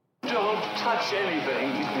touch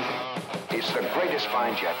anything. It's the greatest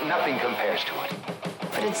find yet. Nothing compares to it.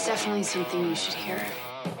 But it's definitely something you should hear.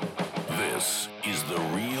 This is The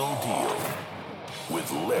Real Deal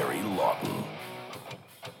with Larry Lawton.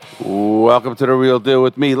 Welcome to The Real Deal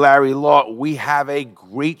with me, Larry Lawton. We have a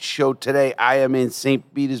great show today. I am in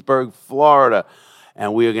St. Petersburg, Florida,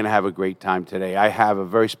 and we are going to have a great time today. I have a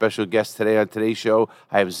very special guest today on today's show.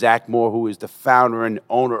 I have Zach Moore, who is the founder and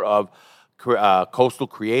owner of Coastal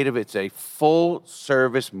Creative. It's a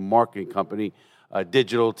full-service marketing company,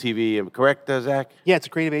 digital TV. Am I correct, Zach? Yeah, it's a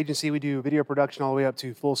creative agency. We do video production all the way up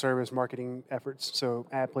to full-service marketing efforts, so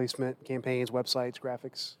ad placement, campaigns, websites,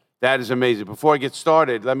 graphics. That is amazing. Before I get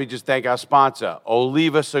started, let me just thank our sponsor,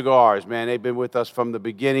 Oliva Cigars. Man, they've been with us from the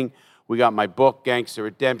beginning. We got my book, Gangster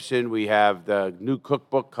Redemption. We have the new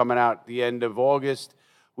cookbook coming out at the end of August.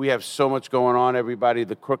 We have so much going on, everybody.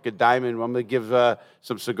 The Crooked Diamond. I'm going to give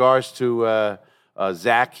some cigars to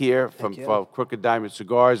Zach here from Crooked Diamond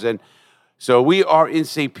Cigars. And so we are in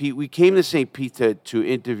St. Pete. We came to St. Pete to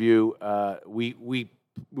interview. We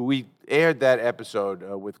aired that episode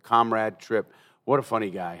with Comrade Tripp. What a funny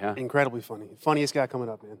guy, huh? Incredibly funny. Funniest guy coming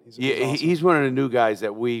up, man. He's one of the new guys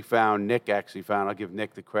that we found. Nick actually found. I'll give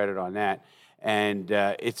Nick the credit on that. And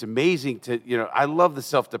it's amazing I love the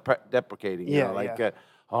self-deprecating,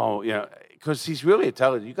 because he's really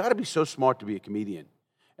intelligent. You got to be so smart to be a comedian,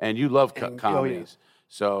 and you love comedies.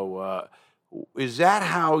 So is that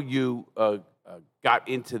how you got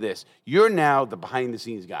into this? You're now the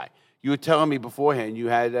behind-the-scenes guy. You were telling me beforehand you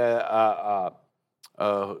had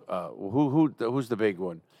who's the big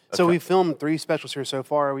one? So we filmed 3 specials here so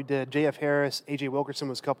far. We did J.F. Harris, A.J. Wilkerson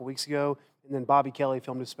was a couple weeks ago, and then Bobby Kelly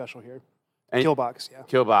filmed his special here. And Killbox, yeah.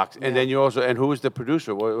 Killbox. And then you also, and who was the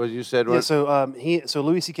producer? What you said? Yeah, so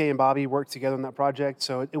Louis C.K. and Bobby worked together on that project.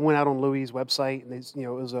 So it went out on Louis' website, and it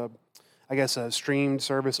was a streamed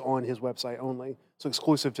service on his website only. So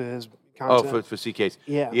exclusive to his content. Oh, for CK's.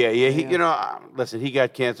 Yeah. Listen, he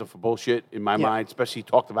got canceled for bullshit in my mind, especially he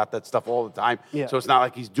talked about that stuff all the time. Yeah. So it's not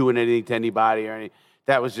like he's doing anything to anybody or anything.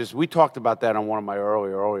 That was just, we talked about that on one of my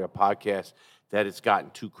earlier podcasts, that it's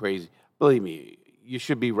gotten too crazy. Believe me, you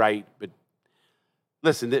should be right, but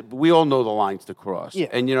listen, we all know the lines to cross. Yeah.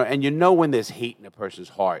 And when there's hate in a person's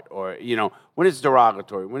heart, or, when it's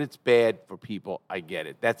derogatory, when it's bad for people, I get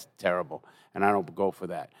it. That's terrible, and I don't go for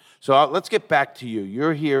that. So let's get back to you.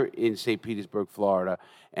 You're here in St. Petersburg, Florida,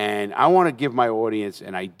 and I want to give my audience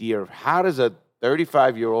an idea of how does a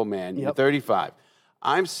 35-year-old man, you're 35,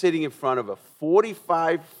 I'm sitting in front of a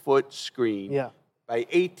 45-foot screen by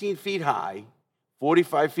 18 feet high,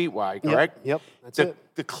 45 feet wide, correct? Yep. That's it.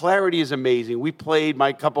 The clarity is amazing. We played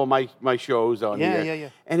couple of my shows on here. Yeah.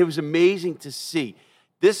 And it was amazing to see.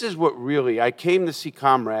 This is what really, I came to see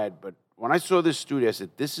Comrade, but when I saw this studio, I said,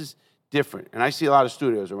 this is different. And I see a lot of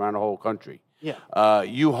studios around the whole country. Yeah.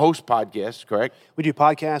 You host podcasts, correct? We do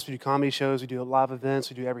podcasts, we do comedy shows, we do live events,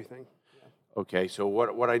 we do everything. Okay, so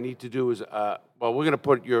what I need to do is, we're going to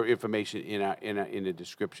put your information in the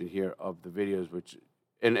description here of the videos,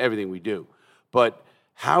 and everything we do. But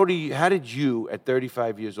how did you at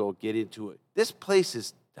 35 years old get into it? This place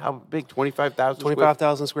is how big? 25,000.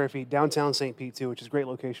 25,000 square feet, downtown St. Pete too, which is a great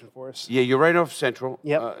location for us. Yeah, you're right off Central.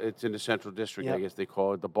 Yep. It's in the Central District, I guess they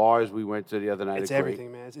call it. The bars we went to the other night. It's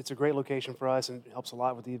everything, man. It's a great location for us, and it helps a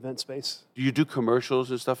lot with the event space. Do you do commercials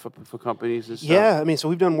and stuff for companies and stuff? Yeah, so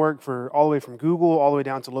we've done work for all the way from Google all the way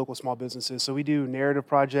down to local small businesses. So we do narrative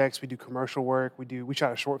projects, we do commercial work, we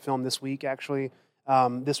shot a short film this week actually.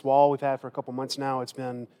 This wall we've had for a couple months now. It's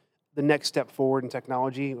been the next step forward in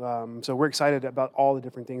technology. So we're excited about all the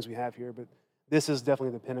different things we have here, but this is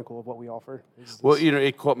definitely the pinnacle of what we offer. Well,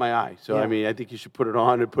 it caught my eye. So, I think you should put it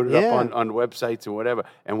on and put it up on websites and whatever.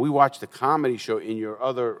 And we watched the comedy show in your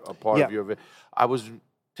other part of your... I was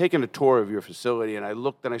taking a tour of your facility, and I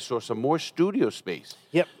looked and I saw some more studio space.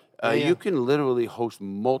 Yep. You can literally host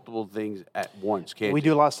multiple things at once, can't you? We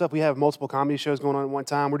do a lot of stuff. We have multiple comedy shows going on at one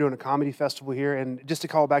time. We're doing a comedy festival here. And just to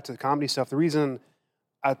call back to the comedy stuff, the reason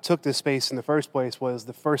I took this space in the first place was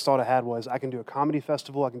the first thought I had was I can do a comedy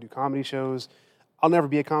festival. I can do comedy shows. I'll never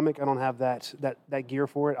be a comic. I don't have that gear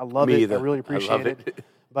for it. I love it. I really appreciate it.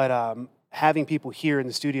 But having people here in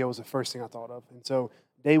the studio was the first thing I thought of. And so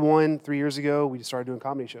day one, 3 years ago, we just started doing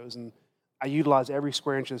comedy shows. And I utilize every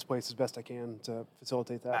square inch of this place as best I can to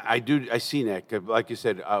facilitate that. I do. I seen that. 'Cause like you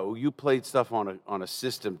said, you played stuff on a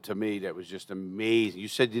system to me that was just amazing. You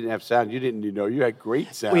said you didn't have sound. You didn't. You had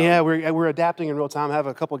great sound. Well, yeah, we're adapting in real time. I have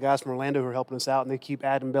a couple of guys from Orlando who are helping us out, and they keep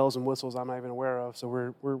adding bells and whistles I'm not even aware of. So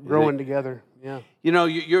we're growing together. Yeah.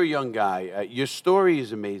 You're a young guy. Your story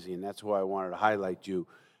is amazing, and that's why I wanted to highlight you.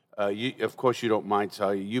 Of course, you don't mind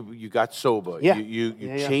telling you got sober. Yeah. You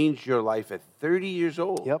changed your life at 30 years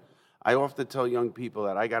old. Yep. I often tell young people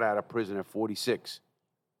that I got out of prison at 46,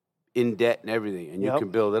 in debt and everything, and you can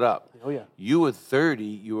build it up. Oh, yeah. You were 30,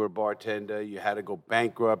 you were a bartender, you had to go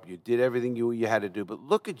bankrupt, you did everything you had to do, but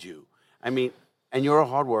look at you. I mean, and you're a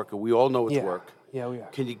hard worker. We all know it's work. Yeah, we are.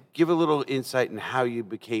 Can you give a little insight in how you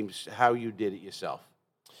did it yourself?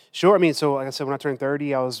 Sure. I mean, so like I said, when I turned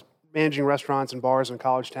 30, I was managing restaurants and bars in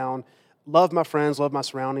college town. Loved my friends, loved my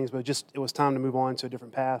surroundings, but it was time to move on to a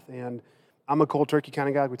different path. And I'm a cold turkey kind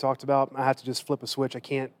of guy, like we talked about. I have to just flip a switch. I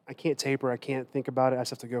can't taper. I can't think about it. I just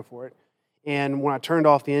have to go for it. And when I turned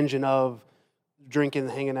off the engine of drinking,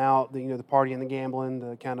 hanging out, the partying, the gambling,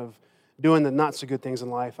 the kind of doing the not so good things in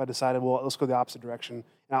life, I decided, well, let's go the opposite direction.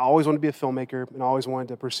 And I always wanted to be a filmmaker, and I always wanted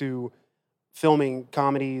to pursue filming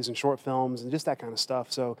comedies and short films and just that kind of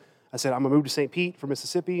stuff. So I said, I'm gonna move to St. Pete from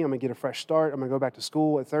Mississippi. I'm gonna get a fresh start. I'm gonna go back to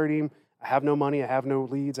school at 30. I have no money. I have no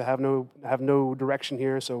leads. I have no direction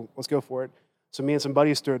here. So let's go for it. So me and some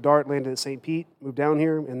buddies threw a dart, landed at St. Pete, moved down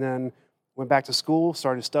here, and then went back to school,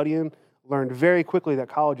 started studying. Learned very quickly that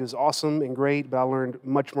college is awesome and great, but I learned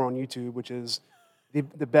much more on YouTube, which is the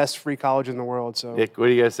best free college in the world. So, Nick, what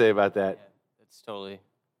do you guys say about that? Yeah, it's totally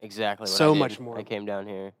exactly what I so did. much more. I came down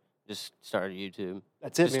here, just started YouTube.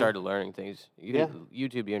 That's it, Just man. started learning things.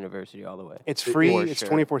 YouTube University all the way. It's free. For It's sure.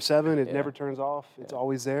 24/7. It never turns off. It's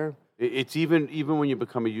always there. It's even when you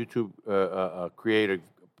become a YouTube creator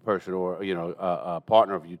person or a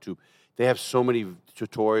partner of YouTube, they have so many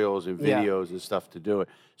tutorials and videos and stuff to do it.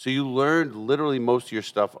 So you learned literally most of your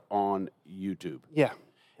stuff on YouTube. Yeah,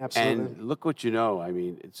 absolutely. And look what you know. I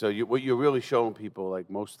mean, so what you're really showing people, like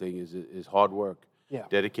most things, is hard work,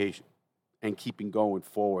 dedication, and keeping going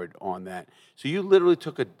forward on that. So you literally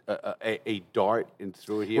took a dart and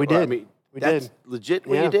threw it here. We did. I mean, We that's did. legit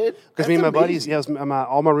what you did? Because me and my That's buddies, amazing.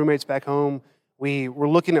 all my roommates back home, we were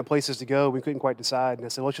looking at places to go. We couldn't quite decide. And I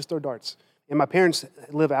said, well, let's just throw darts. And my parents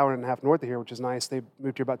live an hour and a half north of here, which is nice. They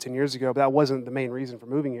moved here about 10 years ago, but that wasn't the main reason for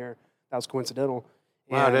moving here. That was coincidental.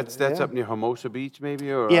 Wow, And, that's up near Hermosa Beach,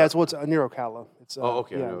 maybe? Or Yeah, it's near Ocala. It's,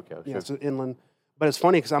 okay, yeah, near Ocala, Yeah, sure. it's inland. But it's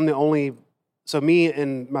funny because I'm the only, so me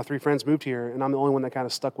and my three friends moved here, and I'm the only one that kind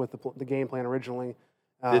of stuck with the game plan originally.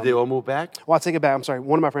 did they all move back? Well, I'll take it back. I'm sorry.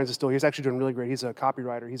 One of my friends is still here. He's actually doing really great. He's a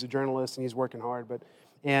copywriter. He's a journalist, and he's working hard.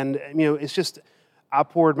 It's just, I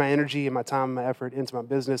poured my energy and my time and my effort into my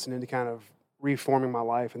business and into kind of reforming my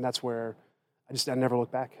life, and that's where I never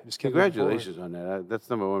looked back. I just kept moving forward. Congratulations on that. That's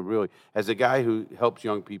number one, really. As a guy who helps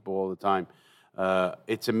young people all the time,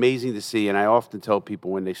 it's amazing to see, and I often tell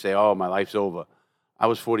people when they say, oh, my life's over. I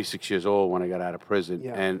was 46 years old when I got out of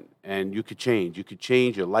prison, and you could change. You could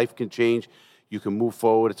change. Your life can change. You can move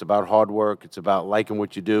forward. It's about hard work. It's about liking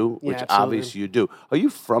what you do, which absolutely. obviously you do. Are you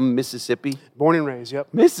from Mississippi? Born and raised, yep.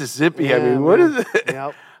 Mississippi. Yeah, I mean, what man. is it?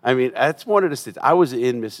 Yep. I mean, that's one of the states. I was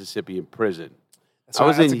in Mississippi in prison. So I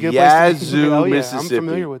was that's in a good place to be. Yazoo, I'm Mississippi.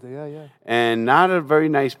 familiar with it, yeah. And not a very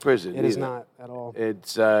nice prison. It is either. not at all.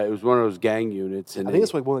 It was one of those gang units. And I think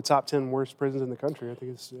it's like one of the top 10 worst prisons in the country. I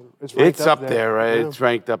think it's ranked it's up there, right? Yeah. It's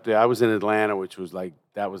ranked up there. I was in Atlanta, which was like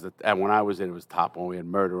and when I was in, it was top one. We had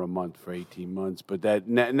murder a month for 18 months. But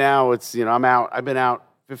now it's I'm out. I've been out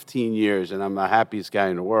 15 years, and I'm the happiest guy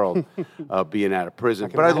in the world being out of prison.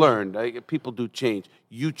 But I learned people do change.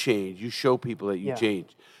 You change. You show people that you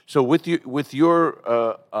change. So with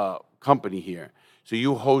your company here, so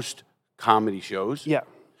you host comedy shows. Yeah.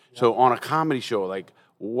 So on a comedy show, like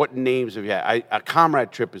what names have you had? A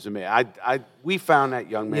Comrade Trip is amazing. We found that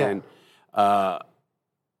young man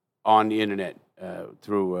on the internet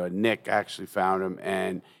through Nick. Actually found him,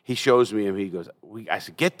 and he shows me him. He goes, I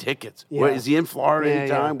said, get tickets. Yeah. Where, is he in Florida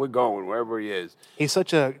anytime? Yeah. We're going wherever he is. He's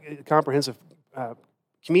such a comprehensive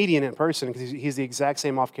comedian in person because he's the exact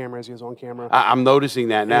same off camera as he is on camera. I'm noticing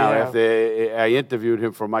that now Yeah. after I interviewed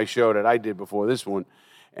him for my show that I did before this one,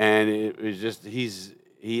 and it was just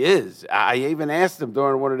he is. I even asked him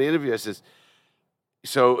during one of the interviews. I says,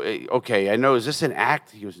 "So okay, I know. Is this an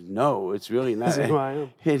act?" He goes, "No, it's really not." This is who I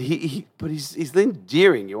am. And but he's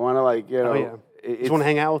endearing. You want to Oh, yeah. You just want to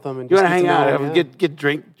hang out with him and You just want to get hang to know out, him, get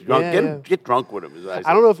drunk, Yeah. get drunk with him. As I say.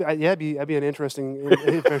 I don't know if that'd be an interesting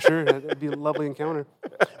for sure. It'd be a lovely encounter.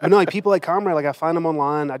 But no, like people like Comrade, like I find them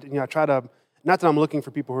online. I try to, not that I'm looking for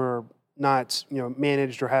people who are not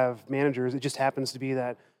managed or have managers. It just happens to be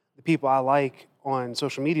that the people I like on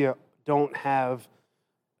social media don't have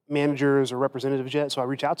managers or representatives yet. So I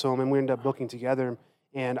reach out to them and we end up booking together.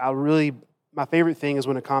 And my favorite thing is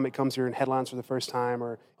when a comic comes here and headlines for the first time,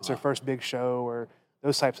 or it's their first big show, or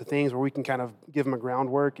those types of things where we can kind of give them a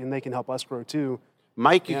groundwork and they can help us grow too.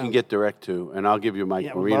 Mike, you can get direct to, and I'll give you Mike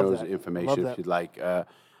Yeah, would love Marino's that. information Love if that. you'd like.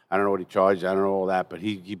 I don't know what he charges. I don't know all that, but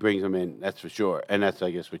he brings them in. That's for sure, and that's,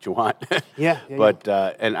 I guess, what you want. Yeah. But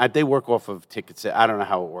they work off of tickets. I don't know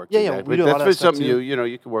how it works. Yeah. But We do a that's lot of for that stuff something too.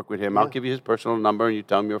 you can work with him. I'll give you his personal number, and you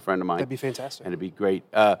tell him you're a friend of mine. That'd be fantastic. And it'd be great.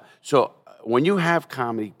 So when you have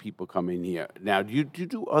comedy people come in here, now do you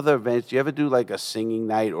do other events? Do you ever do like a singing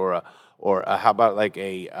night or how about like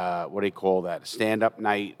a what do they call that? A stand-up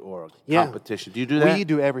night or a competition? Do you do that? We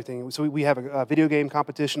do everything. So we have a video game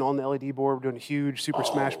competition on the LED board. We're doing a huge Super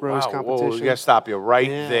Smash Bros. Competition. Whoa, we got to stop you right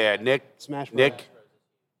there, Nick. Smash Bros. Nick.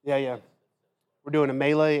 Yeah. We're doing a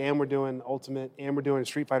Melee, and we're doing Ultimate, and we're doing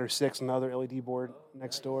Street Fighter 6 on the other LED board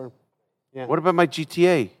next door. Yeah. What about my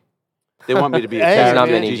GTA? They want me to be a Hey, character not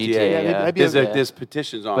in many GTA. GTA. There's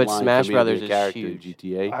petitions online Smash for me to be Brothers a is character in huge.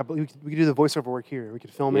 GTA. I believe we could do the voiceover work here. We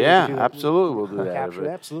could film it. Yeah, we could do that. absolutely, we'll do that. Capture it,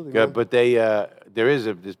 absolutely. Good, man. but there is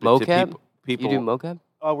Mocap? people. You do mocap?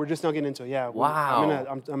 Oh, we're just now getting into it. Yeah.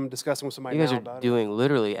 Wow. I'm discussing with somebody You guys now are about doing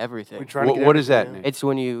literally everything. We're trying to get What is that, everything, Nick? It's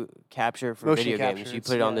when you capture for Motion video games. capture, You it's-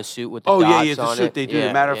 put it on yeah. the suit with the Oh dots yeah, the on suit it. they do.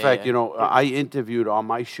 Yeah, Matter of yeah, fact, yeah. I interviewed on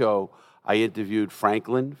my show. I interviewed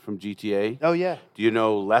Franklin from GTA. Oh yeah. Do you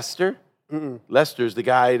know Lester? Lester's the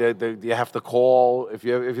guy that you have to call if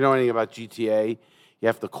you know anything about GTA. You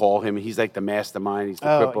have to call him. He's like the mastermind. He's the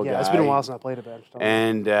cripple yeah. guy. It's been a while since I played a bench.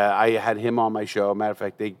 And I had him on my show. Matter of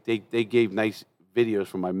fact, they gave nice videos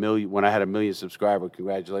for my when I had 1 million subscriber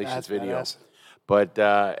congratulations That's video. badass. But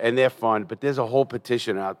and they're fun. But there's a whole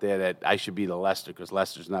petition out there that I should be the Lester because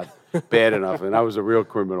Lester's not bad enough, and I was a real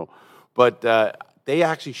criminal. But they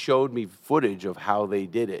actually showed me footage of how they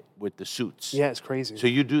did it with the suits. Yeah, it's crazy. So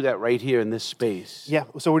you do that right here in this space. Yeah,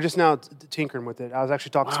 so we're just now tinkering with it. I was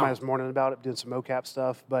actually talking to somebody this morning about it, doing some mocap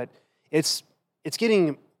stuff, but it's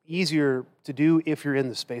getting easier to do if you're in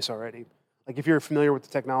the space already. Like if you're familiar with the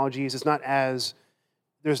technologies, it's not as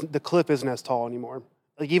the cliff isn't as tall anymore.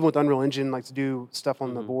 Like even with Unreal Engine, like to do stuff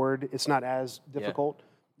on the board, it's not as difficult.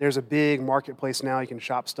 There's a big marketplace now. You can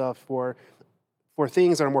shop stuff for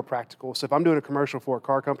things that are more practical. So if I'm doing a commercial for a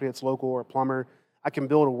car company that's local or a plumber, I can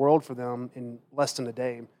build a world for them in less than a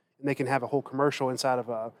day. And they can have a whole commercial inside of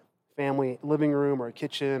a family living room or a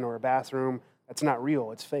kitchen or a bathroom. That's not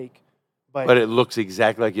real. It's fake. But it looks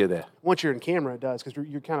exactly like you're there. Once you're in camera, it does, because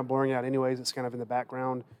you're kind of blurring it out anyways. It's kind of in the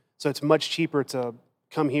background. So it's much cheaper to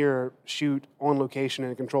come here, shoot on location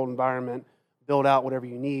in a controlled environment, build out whatever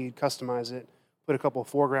you need, customize it, put a couple of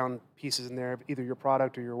foreground pieces in there, either your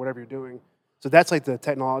product or your whatever you're doing. So that's like the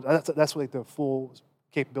technology. That's like the full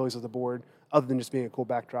capabilities of the board, other than just being a cool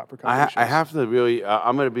backdrop for comedy I have to really.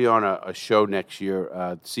 I'm going to be on a show next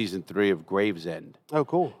year, season 3 of Gravesend. Oh,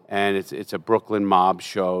 cool. And it's a Brooklyn mob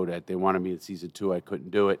show that they wanted me in season 2. I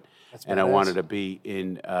couldn't do it, and I wanted to be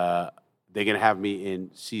in. They're going to have me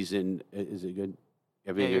in season. Is it good?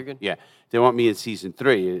 Yeah, you're good. Yeah, they want me in season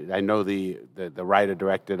 3. I know the writer,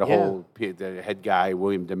 director, the head guy,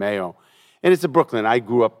 William DeMeo. And it's in Brooklyn. I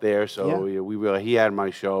grew up there, so he had my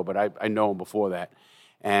show, but I know him before that.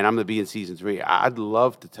 And I'm going to be in season 3. I'd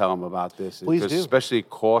love to tell them about this. Please do. Especially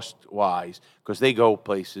cost-wise, because they go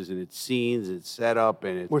places, and it's scenes, it's set up,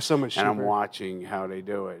 and We're so much and I'm cheaper. watching how they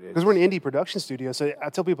do it. Because we're an indie production studio, so I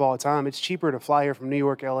tell people all the time, it's cheaper to fly here from New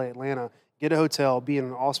York, LA, Atlanta, get a hotel, be in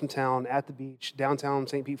an awesome town at the beach, downtown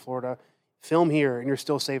St. Pete, Florida, film here, and you're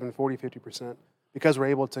still saving 40, 50% because we're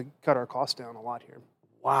able to cut our costs down a lot here.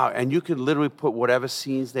 Wow, and you can literally put whatever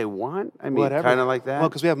scenes they want? I mean, kind of like that? Well,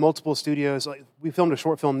 because we have multiple studios. Like we filmed a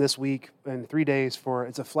short film this week in 3 days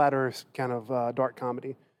it's a flat earth kind of dark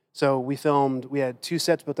comedy. So we had 2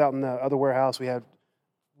 sets built out in the other warehouse. We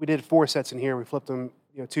did 4 sets in here. We flipped them,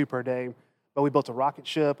 2 per day. But we built a rocket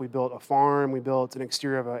ship. We built a farm. We built an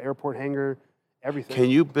exterior of an airport hangar. Everything. Can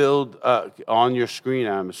you build on your screen?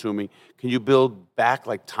 I'm assuming. Can you build back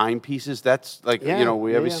like timepieces? That's like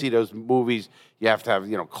we ever see those movies. You have to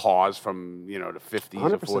have cars from the 50s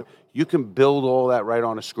or 40s. You can build all that right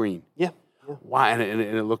on a screen. Yeah. Wow, and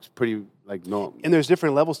it looks pretty like normal. And there's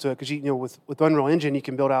different levels to it because with Unreal Engine you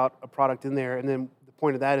can build out a product in there, and then the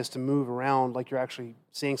point of that is to move around like you're actually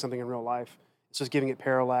seeing something in real life. It's just giving it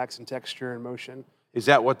parallax and texture and motion. Is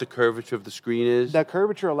that what the curvature of the screen is? That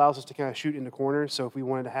curvature allows us to kind of shoot into corners. So if we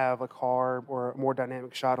wanted to have a car or a more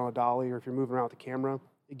dynamic shot on a dolly, or if you're moving around with the camera,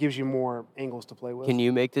 it gives you more angles to play with. Can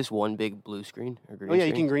you make this one big blue screen or green Oh yeah, screen?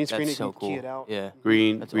 you can green screen That's it. so You can cool. key it out. Yeah.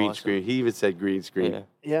 Green awesome. screen. He even said green screen. Yeah.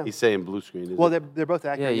 Yeah. He's saying blue screen. Well, they're both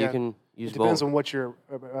accurate. Yeah, you can use It depends both. on what your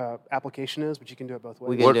application is, but you can do it both ways.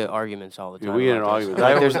 We get into arguments all the time. we get about into this.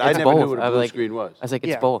 arguments. Like, I it's never knew both. what a I'm blue like- screen was. I was like,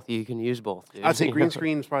 it's Yeah. both. You can use both. Dude. I'd say green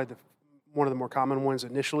screen is probably one of the more common ones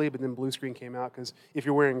initially, but then blue screen came out because if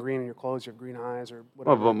you're wearing green in your clothes, you have green eyes or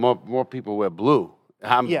Well, whatever. but more people wear blue.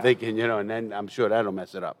 I'm thinking, and then I'm sure that'll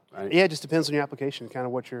mess it up, right? Yeah, it just depends on your application, kind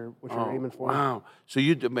of what you're aiming for. Wow. So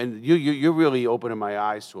you're really opening my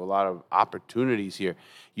eyes to a lot of opportunities here.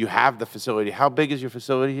 You have the facility. How big is your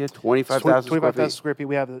facility here? 25,000 square feet.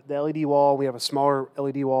 We have the LED wall. We have a smaller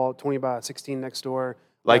LED wall, 20 by 16 next door.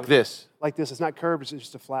 Like this? Like this. It's not curved. It's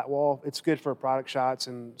just a flat wall. It's good for product shots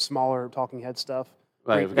and smaller talking head stuff.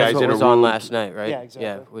 Like if That's guys what in a was room. on last night, right? Yeah,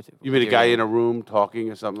 exactly. You mean a guy in a room talking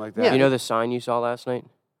or something like that? Yeah. You know the sign you saw last night?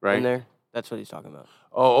 Right. In there? That's what he's talking about.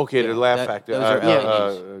 Oh, okay. Yeah, the Laugh that- Factor. those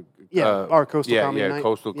are LEDs. Our Coastal Comedy Night.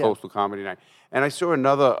 Coastal Comedy Night. And I saw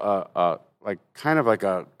another, kind of like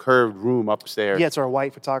a curved room upstairs. Yeah, it's our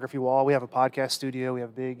white photography wall. We have a podcast studio. We have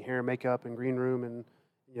a big hair and makeup and green room and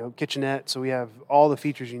kitchenette. So we have all the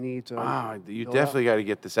features you need to. You go definitely got to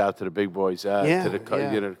get this out to the big boys, Yeah, to the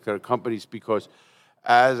yeah. to the companies, because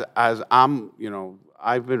as I'm,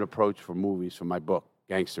 I've been approached for movies for my book,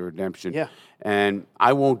 Gangster Redemption. Yeah. And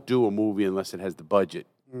I won't do a movie unless it has the budget,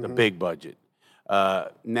 the big budget.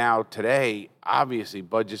 Now today, obviously,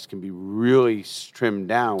 budgets can be really trimmed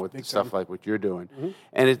down with stuff like what you're doing,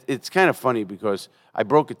 and it's kind of funny because I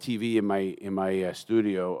broke a TV in my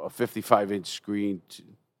studio, a 55-inch screen.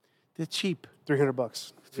 They're cheap,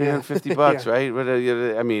 $300. $350, right?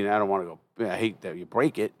 But, I mean, I don't want to go. I hate that you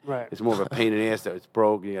break it. Right. It's more of a pain in the ass that it's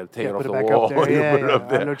broke. You got to take it off put the it back wall. up there. You Yeah, put it up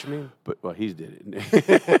there. I know what you mean. But well, he's did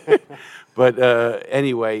it. But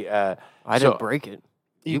anyway, I didn't break it.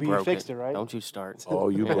 You broke fixed it, right? Don't you start. Oh,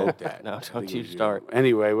 you broke that. No, I don't think it you was start.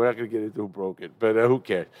 Anyway, we're not going to get into who broke it, but who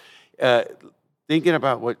cares? Thinking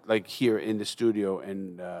about what, like here in the studio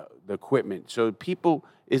and the equipment. So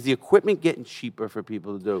is the equipment getting cheaper for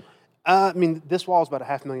people to do? I mean, this wall is about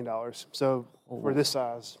 $500,000. So for this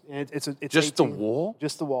size, and it's Just the 18 wall?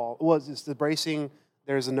 Just the wall. Well, it's the bracing.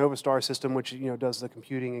 There's a Novastar system which does the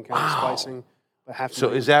computing and kind of splicing. But So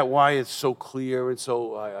is that why it's so clear and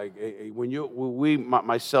so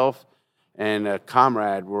myself and a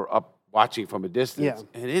comrade were up watching from a distance,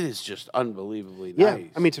 and it is just unbelievably nice.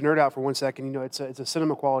 I mean, to nerd out for 1 second, it's a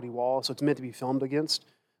cinema quality wall, so it's meant to be filmed against.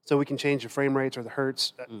 So we can change the frame rates or the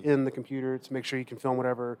hertz in the computer to make sure you can film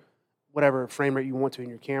whatever frame rate you want to in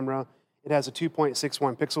your camera. It has a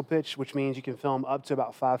 2.61 pixel pitch, which means you can film up to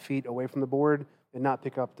about 5 feet away from the board and not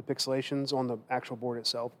pick up the pixelations on the actual board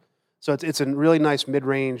itself. So it's a really nice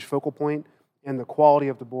mid-range focal point, and the quality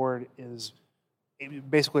of the board is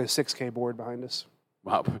basically a 6K board behind us.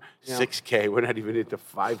 Wow, 6K. We're not even into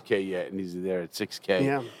 5K yet, and he's there at 6K.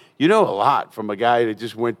 Yeah. You know a lot from a guy that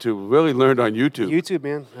just really learned on YouTube. YouTube,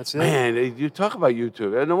 man. That's it. Man, you talk about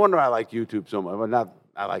YouTube. No wonder I like YouTube so much. Well,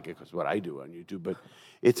 I like it because what I do on YouTube, but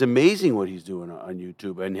it's amazing what he's doing on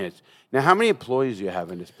YouTube. Now, how many employees do you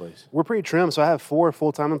have in this place? We're pretty trim. So I have 4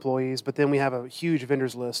 full-time employees, but then we have a huge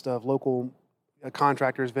vendors list of local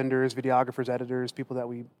contractors, vendors, videographers, editors, people that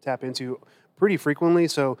we tap into pretty frequently.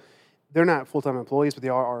 So they're not full-time employees, but they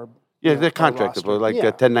are our they're contractors, like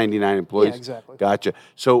 1099 employees. Yeah, exactly. Gotcha.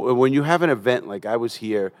 So when you have an event, like I was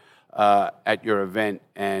here at your event,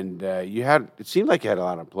 and it seemed like you had a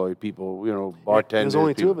lot of employed people, bartenders. There's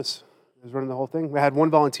only people. 2 of us. I was running the whole thing. We had 1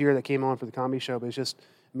 volunteer that came on for the comedy show, but it's just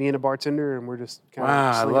me and a bartender, and we're just kind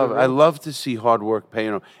of. I love to see hard work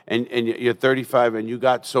paying off. And you're 35, and you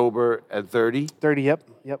got sober at 30. 30. Yep.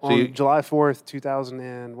 So on July 4th, 2000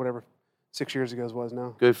 and whatever. 6 years ago was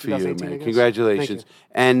now. Good for you, 2018, man. I guess. Congratulations. Thank you.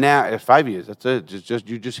 And now, 5 years. That's it.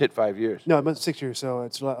 You just hit 5 years. No, but 6 years. So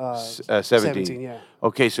it's 17. Yeah.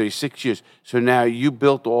 Okay, so you're 6 years. So now you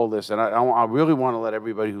built all this, and I really want to let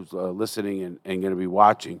everybody who's listening and going to be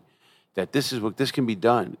watching that this can be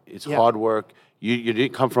done. It's hard work. You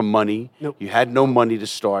didn't come from money. Nope. You had no money to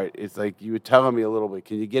start. It's like you were telling me a little bit.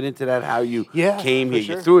 Can you get into that? How you came for here?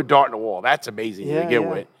 sure. You threw a dart in the wall. That's amazing to get Yeah.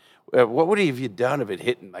 with. What would have you done if it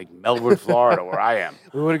hit in like Melbourne, Florida, where I am?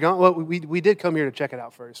 We would have gone. Well, we did come here to check it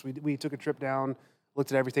out first. We took a trip down,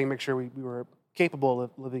 looked at everything, make sure we were capable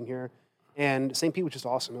of living here. And St. Pete was just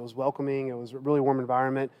awesome. It was welcoming. It was a really warm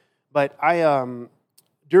environment. But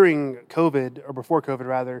during COVID, or before COVID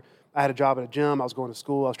rather, I had a job at a gym. I was going to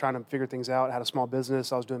school. I was trying to figure things out. I had a small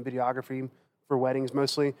business. I was doing videography for weddings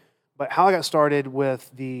mostly. But how I got started with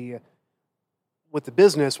the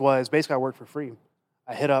business was basically I worked for free.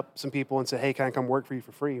 I hit up some people and said, "Hey, can I come work for you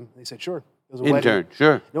for free?" They said, "Sure." It was a Intern, wedding.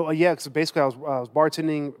 sure. No, yeah. So basically, I was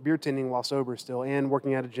bartending, beer tending while sober still, and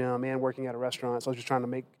working at a gym, and working at a restaurant. So I was just trying to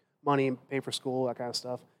make money and pay for school, that kind of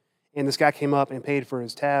stuff. And this guy came up and paid for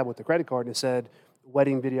his tab with the credit card, and it said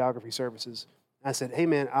wedding videography services. And I said, "Hey,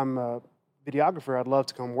 man, I'm a videographer. I'd love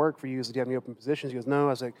to come work for you. Do you have any open positions?" He goes, "No." I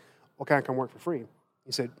was like, "Well, can I come work for free?"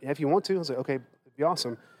 He said, "Yeah, if you want to." I was like, "Okay, it'd be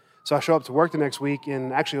awesome." So I show up to work the next week,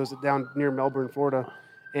 and actually it was down near Melbourne, Florida.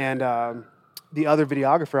 And the other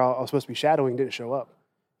videographer I was supposed to be shadowing didn't show up.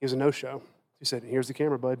 He was a no-show. He said, "Here's the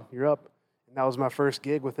camera, bud. You're up." And that was my first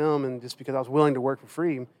gig with him. And just because I was willing to work for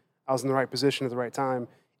free, I was in the right position at the right time.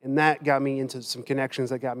 And that got me into some connections.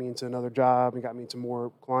 That got me into another job and got me into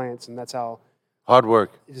more clients. And that's how Hard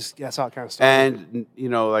work. that's how it kind of started.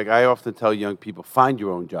 And, like I often tell young people, find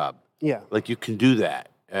your own job. Yeah. Like you can do that.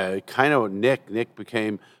 Kind of Nick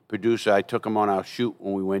became producer. I took him on our shoot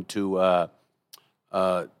when we went to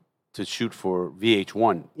shoot for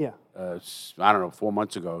VH1. Yeah. I don't know, 4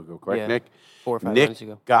 months ago, correct, Yeah. Nick? 4 or 5 Nick months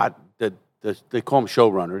ago. got they call them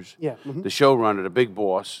showrunners. Yeah. Mm-hmm. The showrunner, the big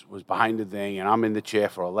boss, was behind the thing, and I'm in the chair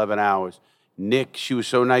for 11 hours. Nick, she was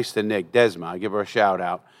so nice to Nick, Desma, I give her a shout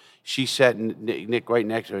out. She sat Nick right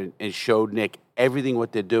next to her and showed Nick everything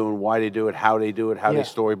what they're doing, why they do it, how they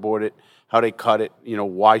storyboard it, how they cut it,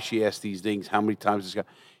 why she asked these things, how many times it's got.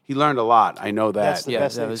 He learned a lot. I know that. That's the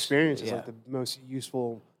best that was- experience. It's yeah. like the most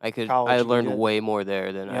useful. I college you learned get. way more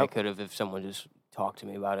there than I Yep. could have if someone just talked to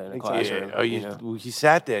me about it in a Exactly. classroom. Yeah, you know? he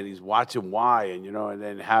sat there and he's watching why, and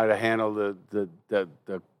then how to handle the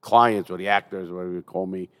clients or the actors, or whatever you call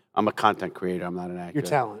me. I'm a content creator. I'm not an actor. Your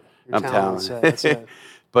talent. Your I'm talent. talented. That's it.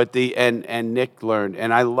 But and Nick learned,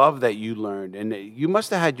 and I love that you learned, and you must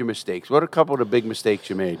have had your mistakes. What are a couple of the big mistakes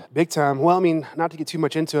you made? Big time. Well, I mean, not to get too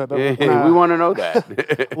much into it, but Yeah, when I- we want to know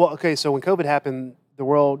that. Well, okay, so when COVID happened, the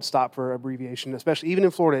world stopped for abbreviation, especially even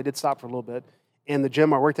in Florida, it did stop for a little bit. And the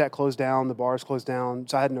gym I worked at closed down, the bars closed down,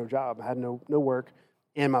 so I had no job, I had no work.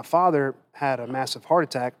 And my father had a massive heart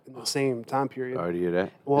attack in the same time period. Sorry to hear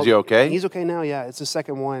that. Well, Is he okay? He's okay now, yeah. It's the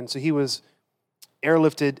second one. So he was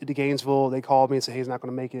airlifted to Gainesville. They called me and said, "Hey, he's not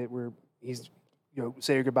going to make it.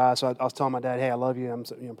 Say your goodbye." So I was telling my dad, "Hey, I love you.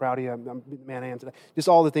 I'm proud of you. I'm the man I am today." Just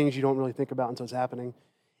all the things you don't really think about until it's happening.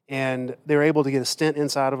 And they were able to get a stent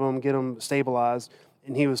inside of him, get him stabilized.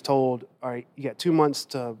 And he was told, "All right, you got 2 months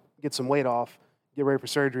to get some weight off, get ready for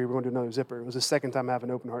surgery. We're going to do another zipper." It was the second time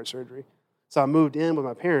having open heart surgery. So I moved in with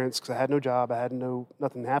my parents because I had no job. I had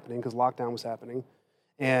nothing happening because lockdown was happening.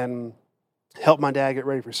 And helped my dad get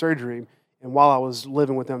ready for surgery. And while I was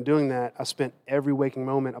living with them doing that, I spent every waking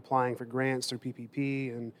moment applying for grants through PPP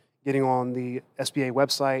and getting on the SBA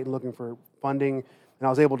website and looking for funding. And I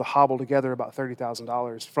was able to hobble together about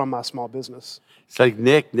 $30,000 from my small business. It's like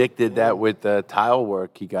Nick did that with tile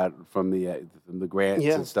work he got from the grants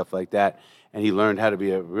Yeah. and stuff like that, and he learned how to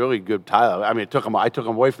be a really good tiler. I mean, I took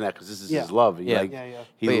him away from that because this is Yeah. his love. He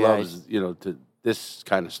But loves this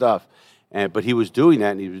kind of stuff, but he was doing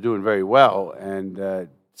that and he was doing very well. And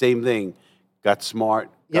same thing, got smart,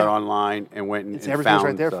 got Yeah. online, and went and Everything's found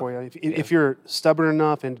right there stuff. for you. If you're stubborn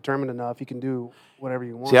enough and determined enough, you can do whatever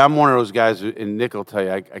you want. See, I'm one of those guys, and Nick will tell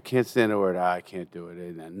you, I can't stand the word, I can't do it.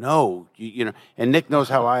 And no, and Nick knows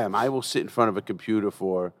how I am. I will sit in front of a computer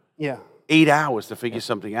for Yeah. 8 hours to figure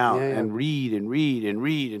something out Yeah, yeah. and read and read and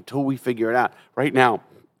read until we figure it out. Right now,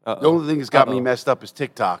 the only thing that's got me messed up is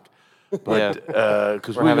TikTok. But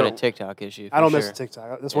because We're having a TikTok issue. I don't for mess sure. with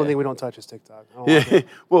TikTok. That's one thing we don't touch is TikTok. I don't like Yeah, it.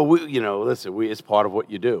 well, listen, it's part of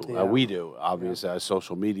what you do. Yeah. We do, obviously,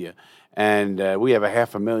 social media. And we have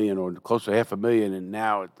 500,000 or close to 500,000, and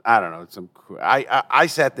now, I don't know. I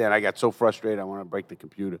sat there and I got so frustrated I want to break the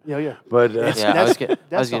computer. Yeah. But Yeah, I was That's getting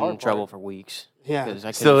the in hard trouble part. for weeks. Yeah. Because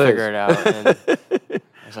I Still couldn't is. figure it out. And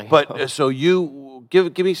I was like, but so you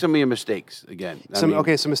give me some of your mistakes again. Some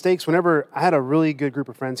mistakes. Whenever I had a really good group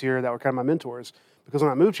of friends here that were kind of my mentors, because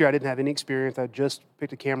when I moved here, I didn't have any experience. I just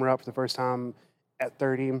picked a camera up for the first time at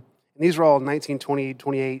 30. And these were all 19, 20,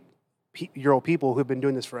 28-year-old people who've been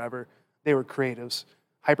doing this forever. They were creatives,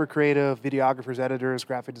 hyper creative, videographers, editors,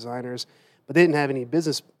 graphic designers, but they didn't have any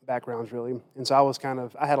business backgrounds really. And so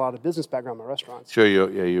I had a lot of business background in my restaurants. Sure,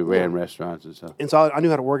 you ran restaurants and stuff. And so I knew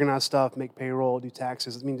how to organize stuff, make payroll, do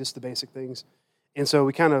taxes. I mean, just the basic things. And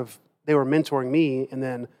so they were mentoring me, and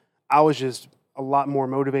then I was just a lot more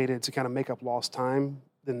motivated to kind of make up lost time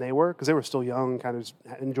than they were, because they were still young, kind of just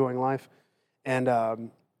enjoying life.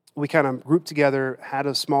 And we kind of grouped together, had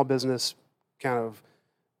a small business kind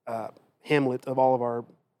of hamlet of all of our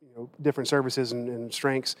different services and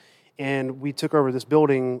strengths. And we took over this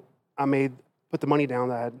building. Put the money down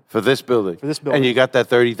that I had. For this building? For this building. And you got that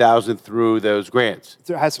 $30,000 through those grants?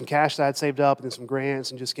 I had some cash that I had saved up and then some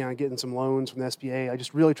grants and just kind of getting some loans from the SBA. I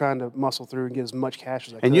just really trying to muscle through and get as much cash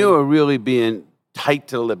as I could. And you are really being tight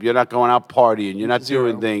to the lip. You're not going out partying. You're not Zero.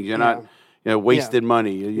 doing things. You're Yeah. not wasting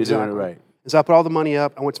money. You're doing it right. And so I put all the money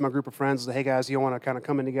up. I went to my group of friends and said, "Hey guys, you want to kind of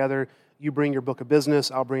come in together? You bring your book of business.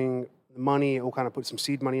 I'll bring the money. We'll kind of put some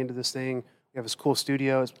seed money into this thing. We have this cool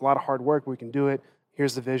studio. It's a lot of hard work, but we can do it.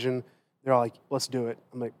 Here's the vision." They're all like, "Let's do it."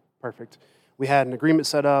 I'm like, "Perfect." We had an agreement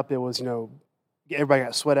set up. It was, everybody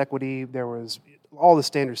got sweat equity. There was all the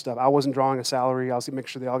standard stuff. I wasn't drawing a salary. I was making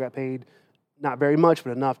sure they all got paid, not very much,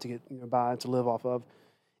 but enough to get by to live off of.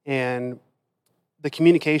 And the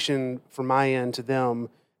communication from my end to them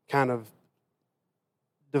kind of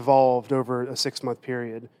devolved over a 6-month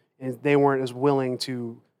period, and they weren't as willing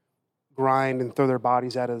to grind and throw their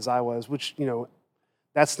bodies at it as I was, which,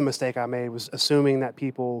 that's the mistake I made, was assuming that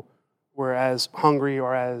people were as hungry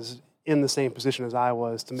or as in the same position as I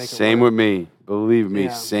was to make it Same work. with me. Believe me,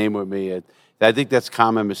 Yeah. same with me. I think that's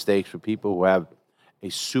common mistakes for people who have a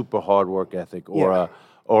super hard work ethic or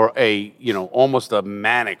a almost a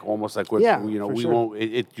manic, almost like we're, Yeah, we for we sure.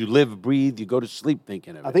 won't. You live, breathe, you go to sleep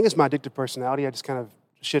thinking of it. I think it's my addictive personality. I just kind of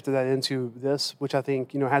shifted that into this, which I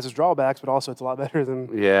think, has its drawbacks, but also it's a lot better than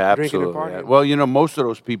Yeah, drinking and absolutely. Yeah. partying. Well, most of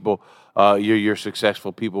those people, your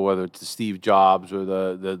successful people, whether it's the Steve Jobs or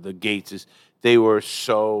the Gateses, they were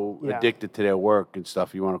so Yeah. addicted to their work and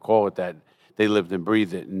stuff. You want to call it that? They lived and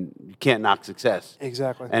breathed it, and you can't knock success.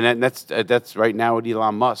 Exactly. And that's right now with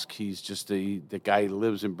Elon Musk. He's just the guy who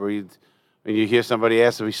lives and breathes. And you hear somebody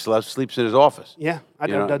ask if he sleeps in his office. Yeah, I've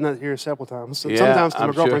done that here several times. Yeah, Sometimes because I'm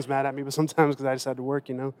my sure. girlfriend's mad at me, but sometimes because I just had to work,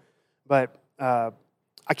 But I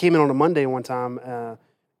came in on a Monday one time, and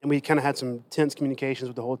we kind of had some tense communications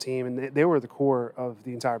with the whole team, and they were the core of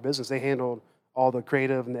the entire business. They handled all the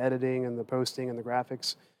creative and the editing and the posting and the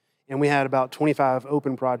graphics. And we had about 25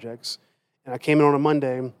 open projects. And I came in on a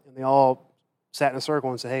Monday, and they all sat in a circle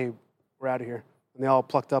and said, "Hey, we're out of here." And they all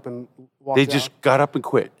plucked up and walked They out. just got up and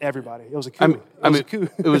quit. Everybody. It was a coup. I mean,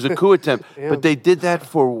 it was a coup attempt. Yeah. But they did that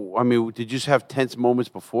for, did you just have tense moments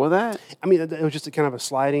before that? I mean, it was just a kind of a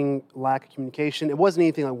sliding lack of communication. It wasn't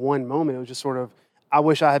anything like one moment. It was just sort of, I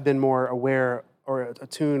wish I had been more aware or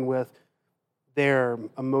attuned with their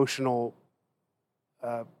emotional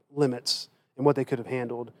limits and what they could have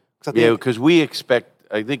handled. 'Cause I Yeah, think because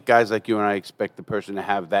I think guys like you and I expect the person to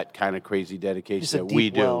have that kind of crazy dedication just a that deep we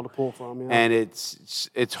do. well to pull from. And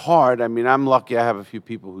it's hard. I mean, I'm lucky I have a few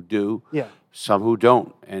people who do, Yeah. some who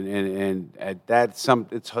don't. And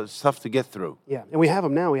it's tough to get through. Yeah, and we have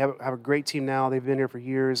them now. We have a great team now. They've been here for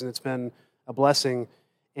years, and it's been a blessing.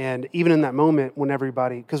 And even in that moment, when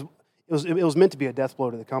everybody, because it was meant to be a death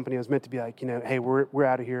blow to the company. It was meant to be like, hey, we're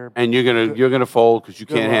out of here. And you're gonna fold because you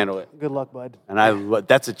Good can't luck. handle it. Good luck, bud. And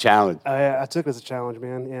that's a challenge. I took it as a challenge,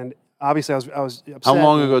 man. And obviously, I was upset. How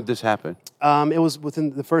long ago did this happen? It was within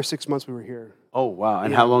the first 6 months we were here. Oh, wow.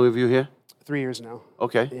 And Yeah. how long have you here? 3 years now.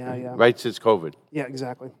 Okay. Yeah. Right since COVID. Yeah,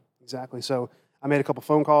 exactly. So I made a couple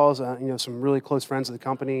phone calls, some really close friends of the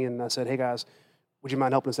company, and I said, "Hey guys, would you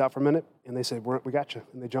mind helping us out for a minute?" And they said, "We got you."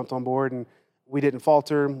 And they jumped on board, and we didn't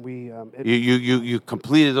falter. You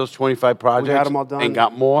completed those 25 projects them all done. and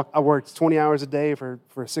got more? I worked 20 hours a day for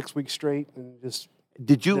 6 weeks straight, and just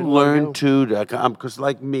Did you Didn't let it learn go. to, because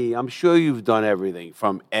like me, I'm sure you've done everything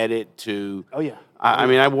from edit to, oh yeah, I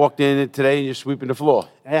mean, I walked in it today and you're sweeping the floor.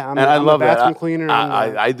 yeah. I'm And I a love that. bathroom cleaner.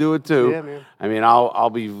 and, I do it too. Yeah, man. I mean, I'll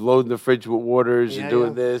be loading the fridge with waters and Yeah, doing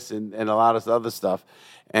yeah. this and a lot of other stuff.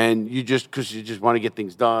 And because you just want to get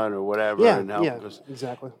things done or whatever. yeah, and help yeah, us.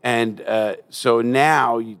 exactly. And so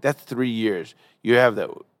now that's 3 years. You have that.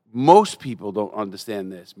 Most people don't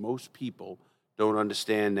understand this. Most people don't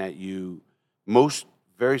understand that most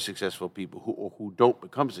very successful people who don't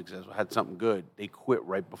become successful had something good. They quit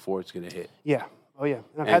right before it's going to hit. Yeah. Oh yeah. And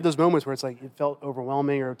I've And- had those moments where it's like it felt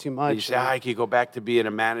overwhelming or too much. You say, I could go back to being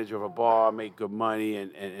a manager of a bar, make good money,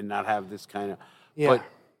 and not have this kind of. yeah. But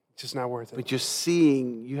It's just not worth it. But you're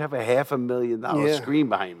seeing, you have a $500,000 Yeah. screen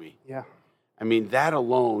behind me. Yeah. I mean, that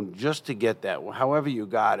alone, just to get that, however you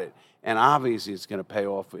got it, and obviously it's going to pay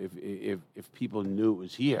off if people knew it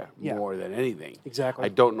was here Yeah. more than anything. Exactly. I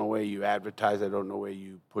don't know where you advertise. I don't know where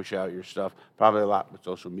you push out your stuff. Probably a lot with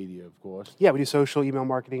social media, of course. Yeah, we do social, email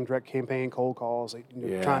marketing, direct campaign, cold calls,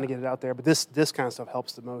 Yeah. trying to get it out there. But this kind of stuff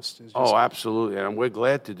helps the most. Is just, Oh, absolutely, and we're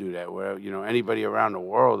glad to do that. Where anybody around the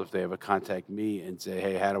world, if they ever contact me and say,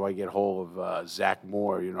 "Hey, how do I get hold of Zach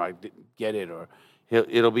Moore?" I didn't get it, or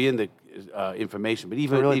it'll be in the information. But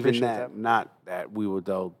even really even appreciate that, that. not that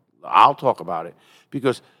I'll talk about it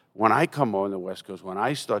because when I come on the West Coast, when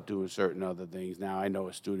I start doing certain other things, now I know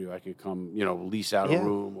a studio I could come, lease out Yeah. a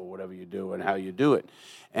room or whatever you do and how you do it,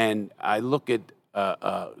 and I look at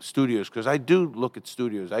studios because I do look at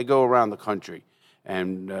studios. I go around the country.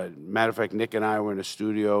 And matter of fact, Nick and I were in a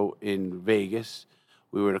studio in Vegas.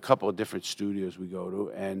 We were in a couple of different studios we go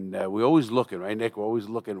to, and we're always looking, right, Nick? We're always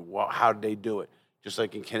looking, how did they do it? Just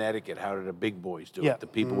like in Connecticut, how did the big boys do Yeah. it? The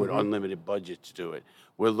people with unlimited budgets do it.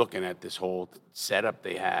 We're looking at this whole setup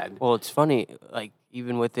they had. Well, it's funny, like,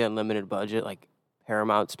 even with the unlimited budget, like,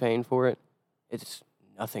 Paramount's paying for it. It's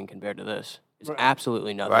nothing compared to this. It's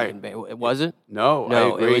absolutely nothing. Right. It was it? No, I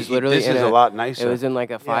No, agree. it was literally This in is a lot nicer. It was in like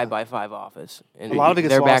a Yeah. 5x5 office. And A lot of it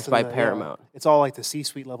gets they're lost backed in by the, Paramount. It's all like the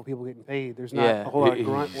C-suite level people getting paid. There's not Yeah. a whole lot of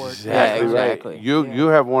grunt work. Exactly Yeah, exactly. right. You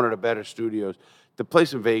have one of the better studios. The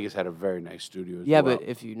place in Vegas had a very nice studio as Yeah, well. but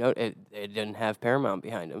if you note, it didn't have Paramount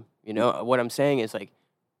behind them. You know what I'm saying is like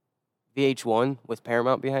VH1 with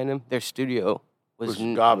Paramount behind them, their studio Was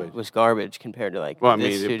garbage. Was garbage compared to like Well, I this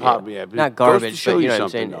mean, it studio. probably but Not it goes to garbage, show but you know what I'm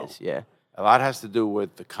something, saying though. is yeah. A lot has to do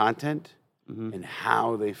with the content Mm-hmm. and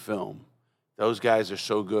how they film. Those guys are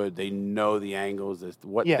so good. They know the angles,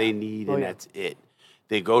 what Yeah. they need, Oh, and yeah. that's it.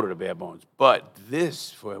 They go to the bare bones. But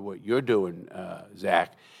this, for what you're doing,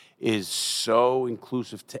 Zach, is so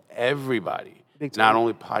inclusive to everybody. Big Not time.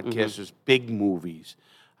 only podcasters, big movies.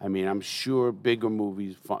 I mean, I'm sure bigger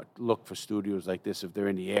movies look for studios like this if they're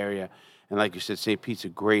in the area. And like you said, St. Pete's a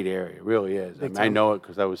great area. It really is. I mean, I know it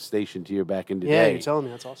because I was stationed here back in the Yeah, day. you're telling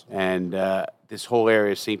me. That's awesome. And this whole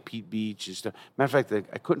area, St. Pete Beach, and stuff. Matter of fact,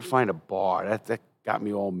 I couldn't find a bar. That got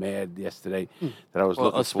me all mad yesterday that I was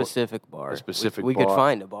looking A specific bar. A specific we bar. could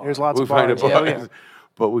find a bar. There's lots We of find a bars. bar, Yeah, yeah.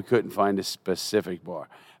 but we couldn't find a specific bar.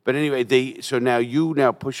 But anyway, so now you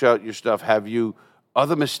push out your stuff. Have you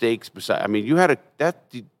other mistakes besides? I mean, you had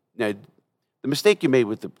the mistake you made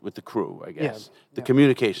with the crew, I guess, the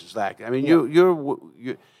communications lack. I mean,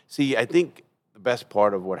 you see. I think the best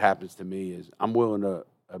part of what happens to me is I'm willing to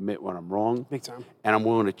admit when I'm wrong, Big time. and I'm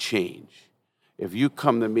willing to change. If you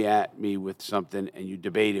come to me at me with something and you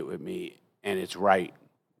debate it with me and it's right,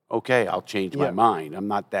 okay, I'll change my mind. I'm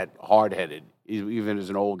not that hard-headed, even as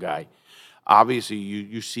an old guy. Obviously,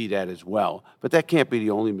 you see that as well. But that can't be the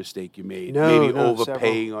only mistake you made. No, maybe no,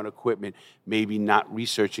 overpaying on equipment, maybe not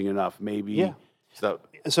researching enough, maybe stuff.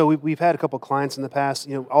 So we've had a couple of clients in the past.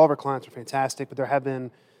 You know, all of our clients are fantastic, but there have been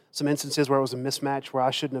some instances where it was a mismatch where I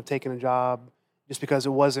shouldn't have taken a job just because it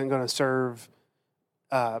wasn't going to serve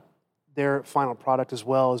their final product as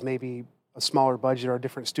well as maybe a smaller budget or a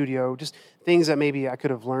different studio. Just things that maybe I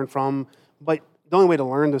could have learned from. But the only way to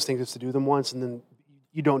learn those things is to do them once, and then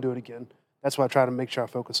you don't do it again. That's what I try to make sure I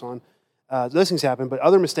focus on. Those things happen, but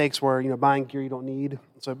other mistakes were, buying gear you don't need.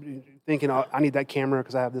 So thinking, I need that camera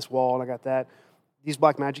because I have this wall and I got that. These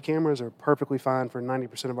Blackmagic cameras are perfectly fine for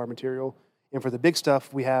 90% of our material. And for the big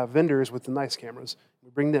stuff, we have vendors with the nice cameras. We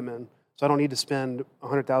bring them in. So I don't need to spend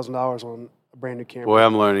 $100,000 on a brand new camera. Boy,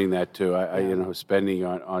 I'm learning that too. I spending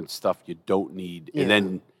on stuff you don't need, and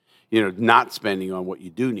then not spending on what you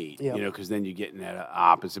do need. Because then you're getting that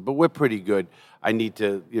opposite. But we're pretty good. I need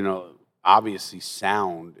to, obviously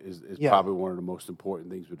sound is probably one of the most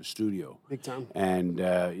important things with a studio. Big time. And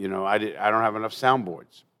I don't have enough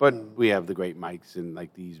soundboards, but we have the great mics and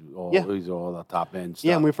like these are all the top end stuff.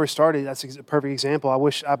 Yeah, when we first started, that's a perfect example. I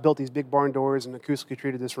wish I built these big barn doors and acoustically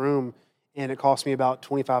treated this room, and it cost me about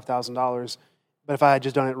 $25,000. But if I had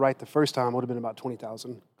just done it right the first time, it would have been about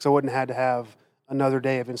 $20,000. So I wouldn't have had to have another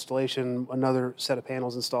day of installation, another set of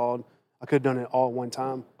panels installed. I could have done it all at one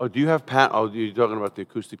time. Oh, do you have you're talking about the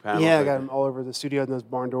acoustic panels? Yeah, I got them all over the studio, and those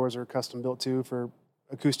barn doors are custom built too for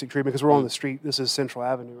acoustic treatment because we're on the street. This is Central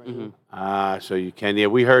Avenue right here. So you can. Yeah,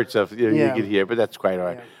 we heard stuff. You Yeah. can hear, but that's quite all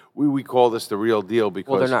right. Yeah. We call this the real deal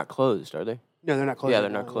because Well, they're not closed, are they? No, they're not closed. Yeah, they're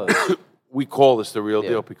not closed. we call this the real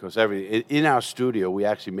deal because in our studio we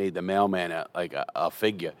actually made the mailman a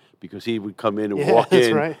figure because he would come in and walk that's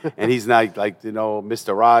in right. and he's not like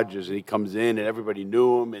Mr. Rogers, and he comes in and everybody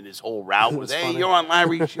knew him and his whole route was That's hey, funny. you're on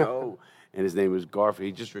Larry's show. And his name was Garfield.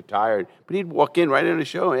 He just retired, but he'd walk in right in the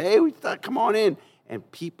show and hey, we thought, come on in. And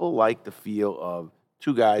people like the feel of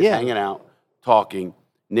two guys hanging out, talking,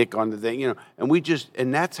 Nick on the thing,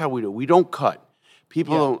 and that's how we do. We don't cut.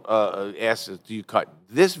 People don't ask us, do you cut?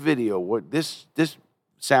 This video, this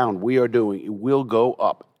sound we are doing, it will go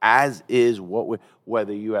up as is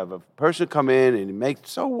whether you have a person come in and make,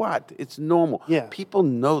 so what? It's normal. Yeah. People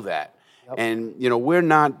know that. Yep. And, we're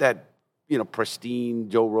not that, pristine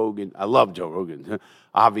Joe Rogan. I love Joe Rogan,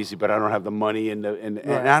 obviously, but I don't have the money and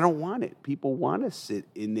I don't want it. People want to sit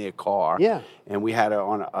in their car. Yeah. And we had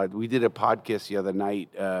we did a podcast the other night,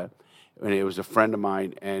 and it was a friend of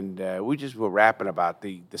mine, and we just were rapping about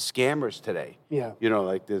the scammers today. Yeah.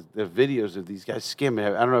 Like the videos of these guys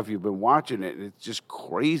scamming. I don't know if you've been watching it, and it's just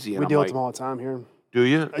crazy. And We I'm deal like, with them all the time here. do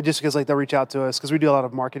you? Just because they'll reach out to us because we do a lot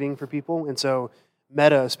of marketing for people, and so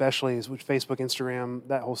Meta especially is with Facebook, Instagram,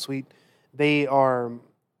 that whole suite. They are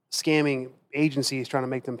scamming agencies trying to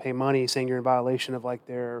make them pay money, saying you're in violation of like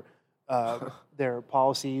their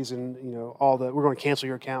policies and we're going to cancel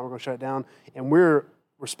your account, we're going to shut it down, and we're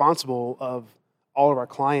responsible of all of our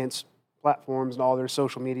clients platforms and all their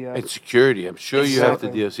social media. And security, I'm sure you have to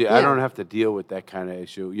Exactly. deal. See, Yeah. I don't have to deal with that kind of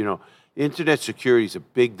issue. Internet security is a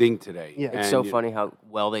big thing today. Yeah. It's And so funny how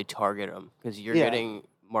well they target them because you're Yeah. getting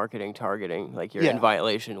marketing targeting. Like you're Yeah. in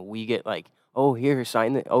violation. We get like, oh, here,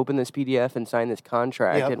 open this PDF and sign this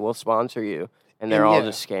contract, Yep. and we'll sponsor you. And they're all yeah.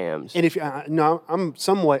 just scams. And if no, I'm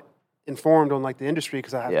somewhat informed on like the industry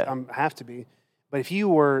because I have to be. But if you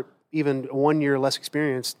were even 1 year less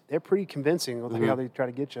experienced, they're pretty convincing with like, how they try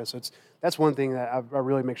to get you. So that's one thing that I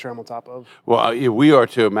really make sure I'm on top of. Well, yeah, we are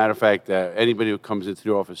too. Matter of fact, anybody who comes into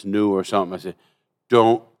the office new or something, I say,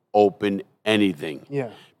 don't open anything.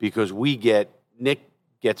 Yeah. Because Nick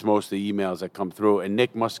gets most of the emails that come through, and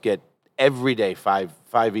Nick must get every day five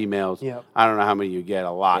emails. Yep. I don't know how many you get.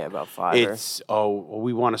 A lot. Yeah, about 5. It's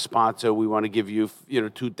we want to sponsor. We want to give you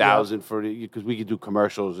 2,000 for because we could do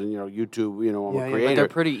commercials and YouTube. I'm Yeah, a yeah, but But creator. they're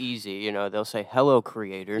pretty easy. They'll say, hello,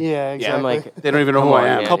 creator. Yeah, Yeah, exactly. I'm like, they don't even know who Come I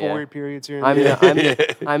on, am. a couple yeah. weird periods here. And I'm there.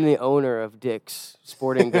 I'm the owner of Dick's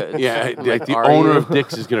Sporting Goods. Yeah, I'm like like, the "Are owner you?" of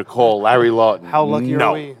Dick's is going to call Larry Lawton. How lucky no.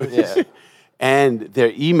 are we? Yeah. And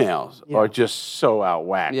their emails Yeah. are just so out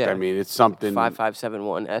whacked. Yeah. I mean, it's something.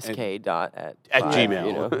 5571sk dot at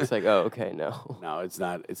Gmail. It's like, oh, okay, no. No, it's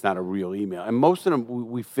not. It's not a real email. And most of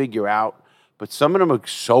them we figure out, but some of them are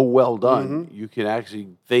so well done. You can actually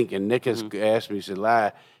think. And Nick has asked me. He said, "La,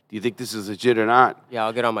 do you think this is legit or not?" Yeah,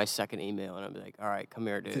 I'll get on my second email and I'll be like, all right, come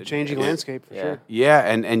here, dude. It's a changing landscape for Yeah. sure. Yeah,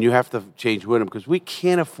 and you have to change with them because we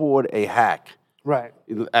can't afford a hack. Right.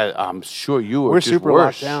 I'm sure you are. We're just super worse.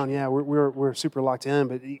 locked down. Yeah, we're super locked in.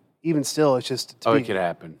 But even still, it's just It could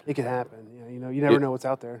happen. It could happen. Yeah, you never know what's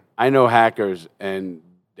out there. I know hackers and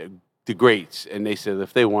the greats, and they said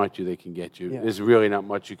if they want you, they can get you. Yeah. There's really not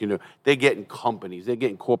much you can do. They're getting companies, they're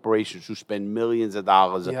getting corporations who spend millions of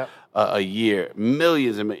dollars Yep. a year,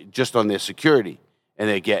 just on their security, and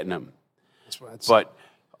they're getting them. But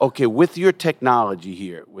okay, with your technology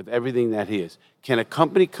here, with everything that is, can a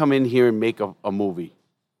company come in here and make a movie?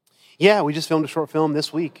 Yeah, we just filmed a short film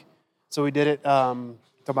this week. So we did it.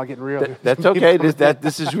 Talk about getting real. That's okay.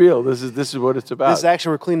 This is real. This is what it's about. This is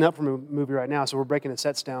actually, we're cleaning up from a movie right now, so we're breaking the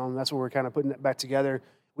sets down. That's what we're kind of putting it back together.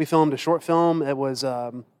 We filmed a short film. It was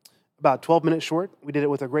about 12 minutes short. We did it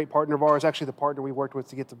with a great partner of ours, actually the partner we worked with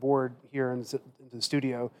to get the board here in the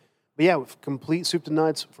studio. But yeah, with complete soup to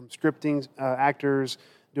nuts from scripting, actors,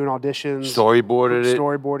 doing auditions.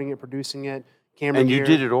 Storyboarding it, producing it, camera And you gear.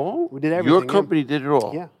 did it all? We did everything. Your company did it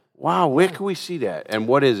all? Yeah. Wow, where can we see that? And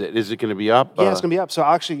what is it? Is it going to be up? Yeah, it's going to be up. So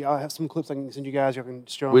I'll have some clips I can send you guys. You can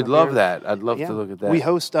show them. We'd up love there. that. I'd love to look at that. We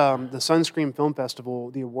host the Sunscreen Film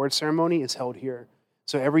Festival. The award ceremony is held here.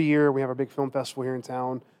 So every year we have our big film festival here in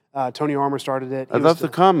town. Tony Armour started it. I'd love to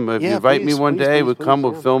come. If you invite me one day, we'll come.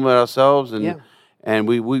 We'll film it ourselves, and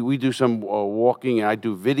we do some walking. And I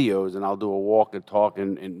do videos, and I'll do a walk and talk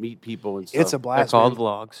and meet people and stuff. It's a blast. They're called man.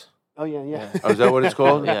 vlogs. Oh yeah. Oh, is that what it's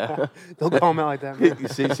called? Yeah. Don't call him out like that, man. You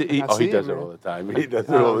see, I he see does it, it man. all the time. He does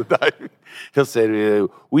it all the time. He'll say to me,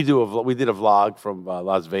 "We did a vlog from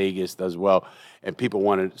Las Vegas as well, and people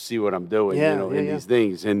want to see what I'm doing, in these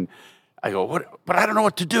things." And I go, "What? But I don't know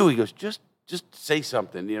what to do." He goes, "Just say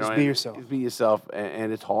something, Just be yourself. Just be yourself."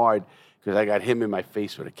 And it's hard because I got him in my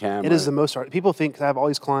face with a camera. It is the most hard. People think, 'cause I have all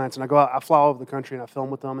these clients, and I go out, I fly all over the country, and I film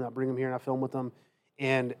with them, and I bring them here, and I film with them,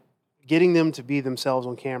 and getting them to be themselves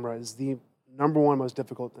on camera is the number one most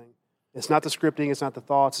difficult thing. It's not the scripting, it's not the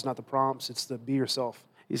thoughts, it's not the prompts, it's the be yourself.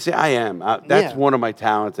 You see, I am. That's one of my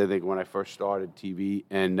talents, I think, when I first started TV.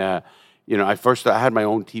 And, I had my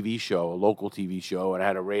own TV show, a local TV show, and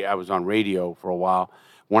I was on radio for a while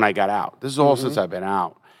when I got out. This is all since I've been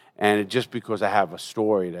out. And just because I have a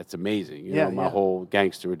story that's amazing, my whole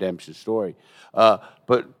gangster redemption story.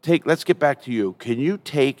 But let's get back to you. Can you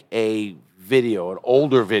take a video, an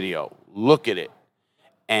older video, look at it,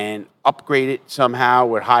 and upgrade it somehow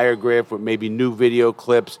with higher grip, with maybe new video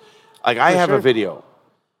clips? Like I have a video.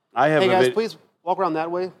 Hey guys, please walk around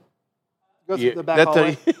that way. Go through the back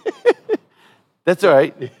hallway. That's all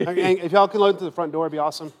right. Okay, if y'all can load into the front door, it'd be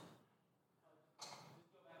awesome.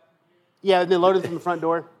 Yeah, and then load it from the front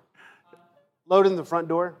door. Load in the front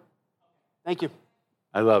door. Thank you.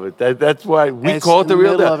 I love it. That's why we It's call it the in the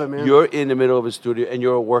real middle deal. of it, man. You're in the middle of a studio, and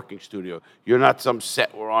you're a working studio. You're not some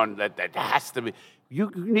set we're on that has to be.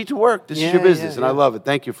 You need to work. This is your business, and I love it.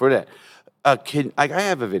 Thank you for that. I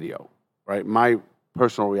have a video, right? My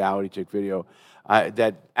personal reality check video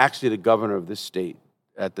that actually the governor of this state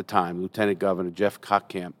at the time, Lieutenant Governor Jeff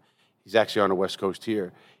Cockcamp, he's actually on the West Coast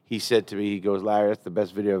here. He said to me, he goes, "Larry, that's the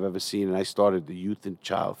best video I've ever seen." And I started the Youth and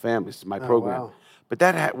Child Families. This is my program. Wow.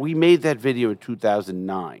 But we made that video in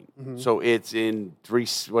 2009. So it's in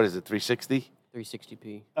 360?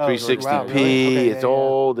 360p. 360p. Wow, really? Okay, It's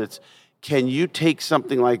old. can you take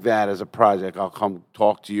something like that as a project? I'll come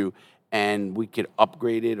talk to you, and we could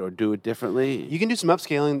upgrade it or do it differently. You can do some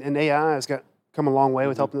upscaling, and AI has come a long way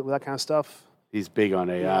with helping with that kind of stuff. He's big on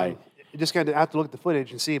AI. You just got to have to look at the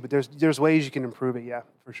footage and see, but there's ways you can improve it. Yeah,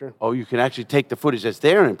 for sure. Oh, you can actually take the footage that's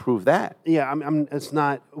there and improve that. Yeah, it's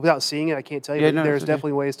not without seeing it. I can't tell you. Yeah, But no, there's it's okay.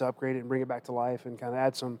 definitely ways to upgrade it and bring it back to life and kind of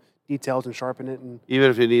add some details and sharpen it. And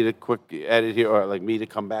Even if you need a quick edit here, or like me to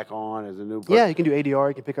come back on as a new. yeah, you can do ADR.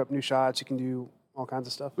 You can pick up new shots. You can do all kinds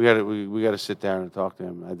of stuff. We got to sit down and talk to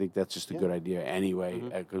him. I think that's just a good idea anyway,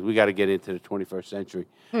 because we got to get into the 21st century.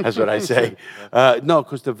 That's what I say. No,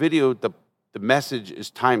 because the video, the message is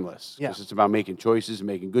timeless. Yeah. Because it's about making choices and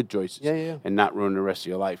making good choices. Yeah. And not ruining the rest of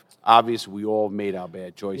your life. Obviously, we all made our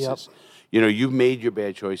bad choices. Yep. You've made your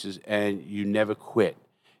bad choices and you never quit.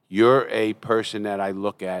 You're a person that I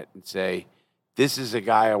look at and say, this is a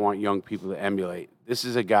guy I want young people to emulate. This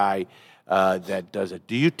is a guy that does it.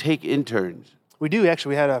 Do you take interns? We do actually.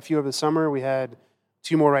 We had a few over the summer. We had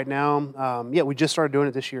 2 more right now. We just started doing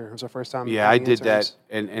it this year. It was our first time. Yeah, I having did interns.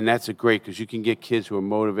 that, and that's a great because you can get kids who are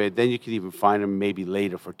motivated. Then you can even find them maybe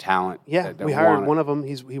later for talent. Yeah, that we hired want it. one of them.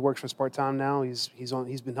 He works for us part time now. He's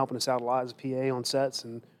been helping us out a lot as a PA on sets,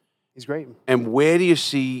 and he's great. And where do you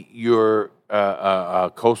see your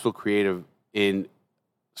coastal creative in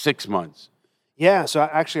 6 months? Yeah, so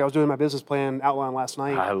I was doing my business plan outline last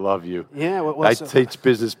night. I love you. Yeah, I teach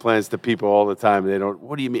business plans to people all the time. And they don't.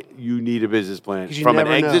 What do you mean? You need a business plan 'Cause you from an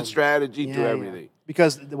never exit know. strategy to Yeah. everything.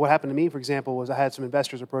 Because what happened to me, for example, was I had some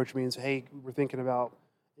investors approach me and say, "Hey, we're thinking about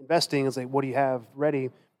investing." I was like, "What do you have ready?"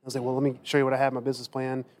 I was like, "Well, let me show you what I have in my business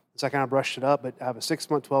plan." So I kind of brushed it up, but I have a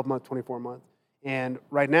 6-month, 12-month, 24-month. And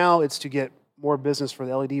right now, it's to get more business for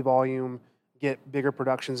the LED volume, get bigger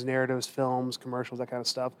productions, narratives, films, commercials, that kind of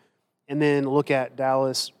stuff. And then look at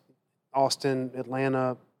Dallas, Austin,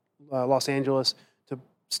 Atlanta, Los Angeles to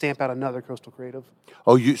stamp out another coastal creative.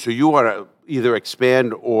 Oh, so you want to either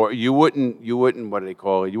expand or you wouldn't. What do they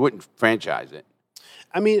call it? You wouldn't franchise it.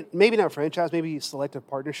 I mean, maybe not franchise, maybe selective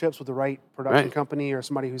partnerships with the right production Right. company or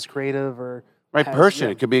somebody who's creative or Right has- person.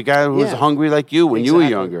 yeah. It could be a guy who was Yeah. hungry like you when you were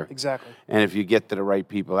Exactly, younger. Exactly. And if you get to the right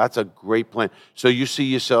people, that's a great plan. So you see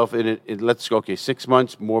yourself in it. Let's go. Okay, 6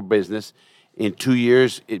 months more business. In 2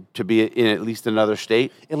 years, to be in at least another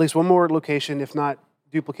state. At least one more location, if not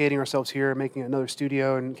duplicating ourselves here, making another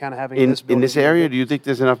studio and kind of having In this this building be area, big. do you think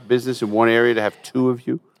there's enough business in one area to have 2 of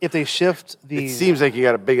you? If they shift the... It seems like you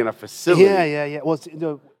got a big enough facility. Yeah. Well,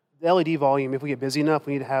 the LED volume, if we get busy enough,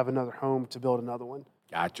 we need to have another home to build another one.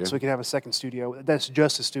 Gotcha. So we can have a second studio. That's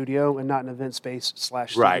just a studio and not an event space /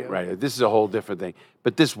 studio. Right. This is a whole different thing.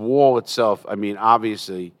 But this wall itself, I mean,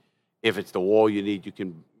 obviously, if it's the wall you need, you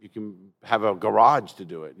can have a garage to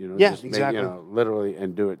do it. Yeah, just exactly. Literally,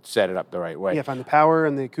 and do it, set it up the right way. Yeah, find the power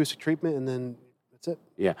and the acoustic treatment, and then that's it.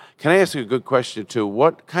 Yeah. Can I ask you a good question too?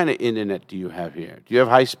 What kind of internet do you have here? Do you have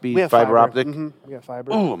high speed We have fiber optic? We got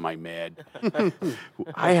fiber. Oh, am I mad?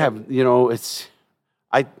 I have,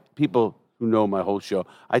 people who know my whole show,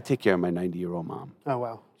 I take care of my 90-year-old mom. Oh,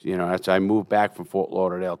 wow. That's I moved back from Fort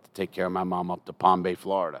Lauderdale to take care of my mom up to Palm Bay,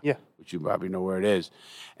 Florida. Yeah. Which you probably know where it is.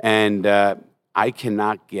 And I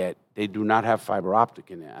cannot they do not have fiber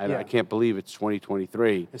optic in there. I can't believe it's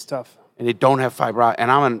 2023. It's tough. And they don't have fiber optic.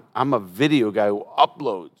 And I'm a video guy who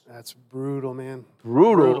uploads. That's brutal, man.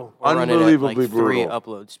 Brutal. We're running at Unbelievably like 3 brutal.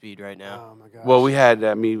 upload speed right now. Oh, my gosh.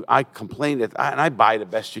 Well, I complained and I buy the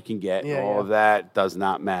best you can get. Yeah, All yeah. of that does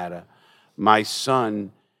not matter. My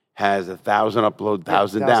son has 1,000 upload,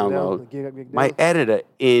 1,000 download. Gig My down. editor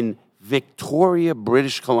in Victoria,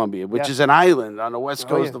 British Columbia, which Yeah. is an island on the west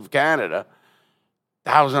Oh, coast yeah. of Canada,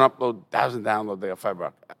 1,000 upload, 1,000 download. They got fiber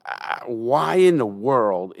optic. Why in the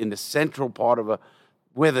world, in the central part of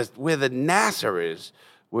where the NASA is,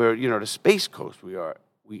 where the space coast we are,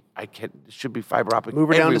 there should be fiber optic. Move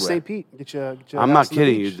her down to everywhere. St. Pete. Get you a I'm house not on the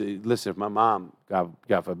kidding beach. you. Listen, if my mom, God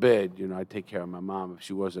forbid, I take care of my mom. If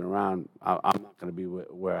she wasn't around, I'm not going to be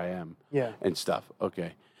where I am. Yeah. And stuff.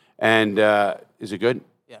 Okay. And is it good?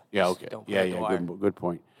 Yeah. Yeah. just Okay. don't Yeah. connect the wire. Good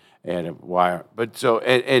point. And a wire. But so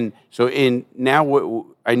in now,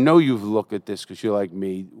 I know you've looked at this because you're like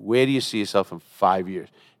me. Where do you see yourself in 5 years?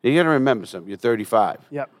 Now, you got to remember something. You're 35.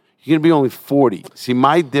 Yep. You're going to be only 40. See,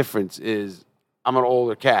 my difference is I'm an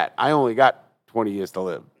older cat. I only got 20 years to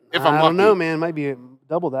live. If I'm I don't lucky. know, man. Might be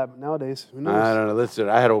double that nowadays. Who knows? I don't know. Listen,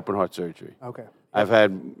 I had open heart surgery. Okay. I've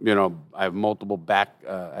had, I have multiple I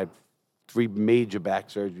have 3 major back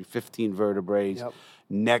surgery, 15 vertebrae, Yep.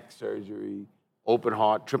 neck surgery, open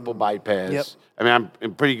heart, triple bypass. Yep. I mean,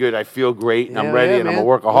 I'm pretty good. I feel great, and I'm Yeah, ready, yeah, and I'm a man.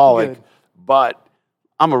 workaholic. Looking good. But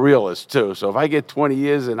I'm a realist too. So if I get 20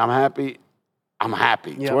 years and I'm happy, I'm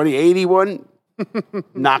happy. Yep. 2081,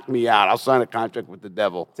 Knock me out. I'll sign a contract with the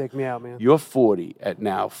devil. Take me out, man. You're 40 at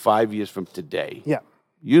now, 5 years from today. Yeah.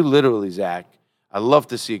 You literally, Zach, I love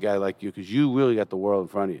to see a guy like you because you really got the world in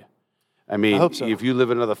front of you. I mean, hope so. if you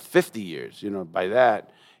live another 50 years, by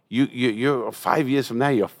that, you're 5 years from now,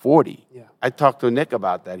 you're 40. Yeah. I talked to Nick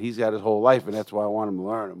about that. He's got his whole life, and that's why I want him to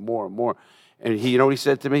learn more and more. And he, what he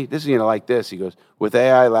said to me? This is like this. He goes, with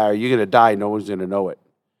AI, Larry, you're going to die. No one's going to know it.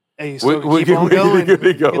 Hey, so keep on going.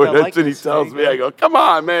 That's what he tells me. I go, come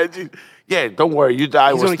on, man. Yeah, don't worry. You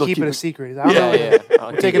die. He's We'll going to still keep it a secret. I don't know.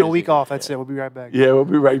 I'm Taking a week off. That's it. We'll be right back. Yeah, we'll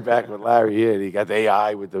be right back with Larry here. And he got the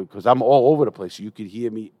AI because I'm all over the place. You could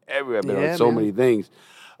hear me everywhere. I've been on so many things.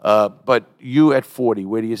 But you at 40,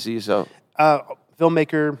 where do you see yourself?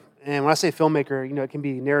 Filmmaker. And when I say filmmaker, it can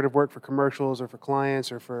be narrative work for commercials or for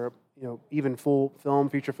clients or for, even full film,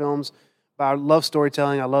 feature films. But I love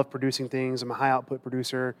storytelling. I love producing things. I'm a high output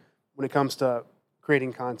producer when it comes to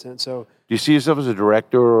creating content. So, do you see yourself as a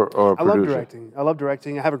director or a producer? I love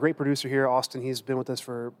directing. I have a great producer here, Austin. He's been with us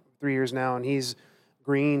for 3 years now, and he's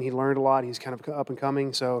green. He learned a lot. He's kind of up and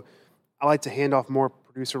coming. So I like to hand off more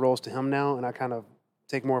producer roles to him now, and I kind of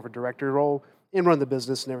take more of a director role and run the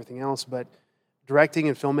business and everything else. But directing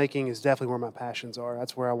and filmmaking is definitely where my passions are.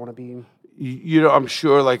 That's where I want to be. I'm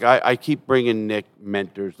sure, I keep bringing Nick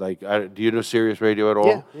mentors. Do you know Sirius Radio at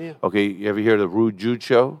all? Yeah. Okay, you ever hear the Rude Jude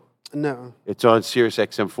show? No. It's on Sirius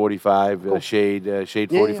XM 45, Cool. Shade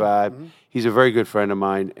 45. Mm-hmm. He's a very good friend of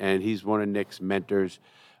mine, and he's one of Nick's mentors.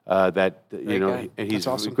 And he's That's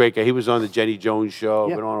awesome. a great guy. He was on the Jenny Jones show,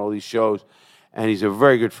 been on all these shows, and he's a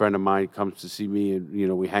very good friend of mine. Comes to see me,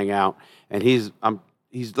 and we hang out. And he's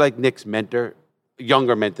like Nick's mentor,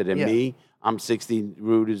 younger mentor than me. I'm 60.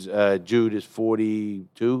 Jude is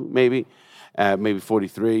 42, maybe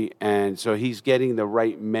 43, and so he's getting the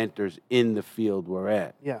right mentors in the field we're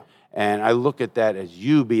at. Yeah. And I look at that as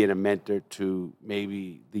you being a mentor to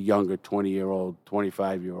maybe the younger 20-year-old,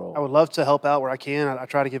 25-year-old. I would love to help out where I can. I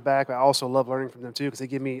try to give back. I also love learning from them, too, because they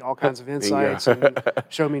give me all kinds of insights and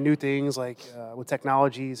show me new things, with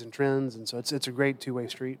technologies and trends. And so it's a great two-way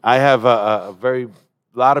street. I have a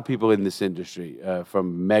lot of people in this industry,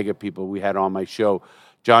 from mega people we had on my show.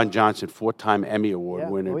 John Johnson, 4-time Emmy Award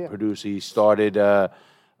winner, producer. He started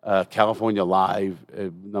California Live,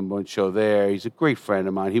 #1 show there. He's a great friend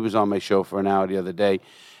of mine. He was on my show for an hour the other day.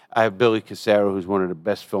 I have Billy Casero, who's one of the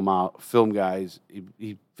best film guys.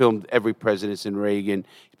 He filmed every president since Reagan.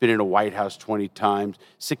 He's been in the White House 20 times,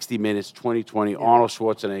 60 Minutes, 2020, Arnold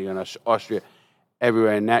Schwarzenegger in Austria,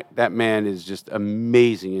 everywhere. And that man is just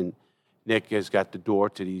amazing. And Nick has got the door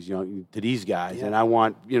to these guys. Yeah. And I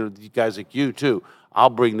want, guys like you, too. I'll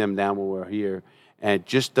bring them down when we're here. And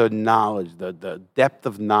just the knowledge, the depth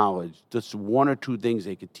of knowledge, just one or two things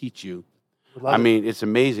they could teach you. I mean, it's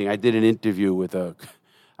amazing. I did an interview with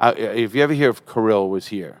if you ever hear if Kirill was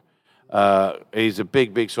here, he's a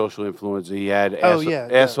big social influencer. He had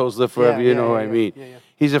Assholes Live Forever, you know what I mean? Yeah.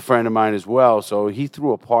 He's a friend of mine as well. So he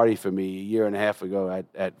threw a party for me a year and a half ago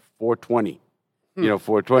at 420.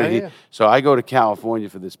 420. So I go to California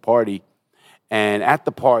for this party. And at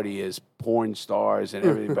the party is porn stars and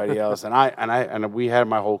everybody else, and we had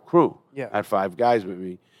my whole crew. Yeah. I had 5 guys with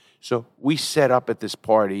me, so we set up at this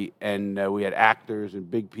party, and we had actors and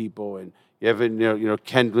big people, and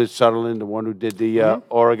Kendra Sutherland, the one who did the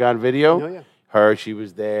Oregon video, she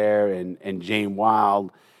was there, and Jane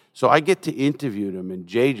Wilde. So I get to interview them, and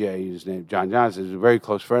JJ, his name, John Johnson, is a very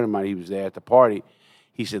close friend of mine. He was there at the party.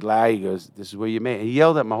 He said, "Larry," he goes, "this is where you made." He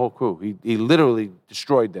yelled at my whole crew. He literally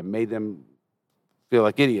destroyed them, made them feel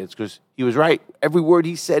like idiots, because he was right. Every word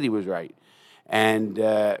he said, he was right. And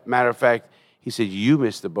matter of fact, he said, "You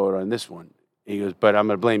missed the boat on this one." He goes, "But I'm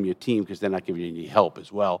going to blame your team because they're not giving you any help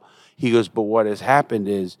as well." He goes, "But what has happened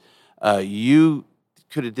is you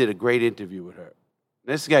could have did a great interview with her.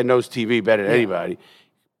 This guy knows TV better than anybody.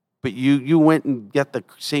 But you went and got the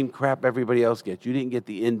same crap everybody else gets. You didn't get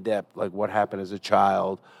the in-depth, like what happened as a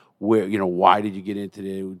child, where, why did you get into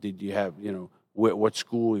it? Did you have, what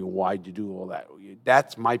schooling, why did you do all that?"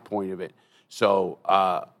 That's my point of it. So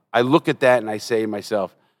I look at that and I say to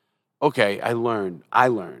myself, okay, I learned.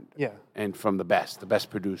 Yeah. And from the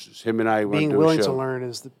best producers. Him and I went to a show. Being willing to learn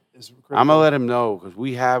is critical. I'm going to let him know, because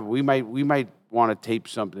we might want to tape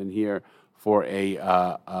something here for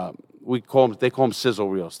they call them sizzle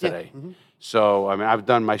reels today. Yeah. Mm-hmm. So, I've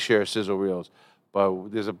done my share of sizzle reels,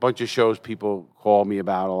 but there's a bunch of shows people call me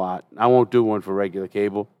about a lot. I won't do one for regular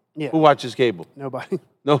cable. Yeah. Who watches cable? Nobody.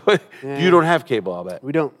 Nobody. Yeah. You don't have cable, I'll bet.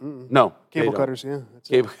 We don't. Mm-mm. No. Cable cutters, yeah. That's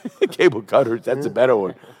cable cutters, that's a better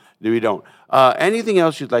one. We don't. Anything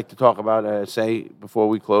else you'd like to talk about, say, before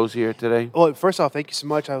we close here today? Well, first off, thank you so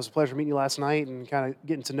much. It was a pleasure meeting you last night and kind of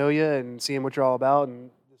getting to know you and seeing what you're all about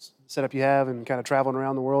and the setup you have and kind of traveling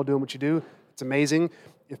around the world doing what you do. It's amazing.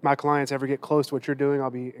 If my clients ever get close to what you're doing, I'll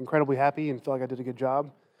be incredibly happy and feel like I did a good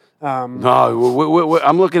job. No,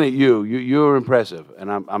 I'm looking at you. You're impressive,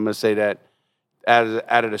 and I'm going to say that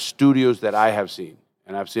out of the studios that I have seen,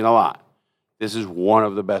 and I've seen a lot, this is one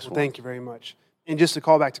of the best ones. Thank you very much. And just to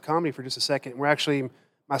call back to comedy for just a second, we're actually,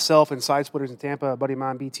 myself and Side Splitters in Tampa, a buddy of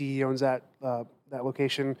mine, BT, owns that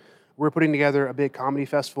location. We're putting together a big comedy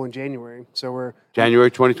festival in January. So we're January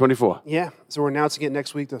 2024. Yeah. So we're announcing it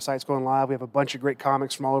next week. The site's going live. We have a bunch of great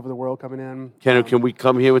comics from all over the world coming in. Can we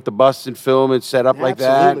come here with the bus and film and set up like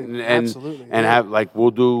that? And have we'll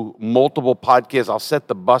do multiple podcasts. I'll set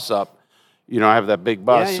the bus up. I have that big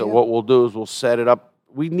bus. So what we'll do is we'll set it up.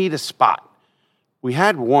 We need a spot. We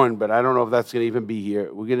had one, but I don't know if that's going to even be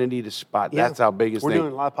here. We're going to need a spot. Yeah. That's our biggest thing. We're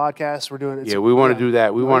doing a lot of podcasts. We're doing it. Yeah, we want to do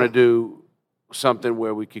that. We want to do something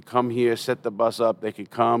where we could come here, set the bus up. They could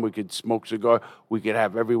come. We could smoke cigar. We could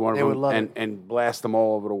have every one of them and blast them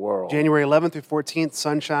all over the world. January 11th through 14th,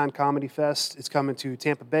 Sunshine Comedy Fest. It's coming to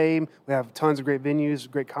Tampa Bay. We have tons of great venues,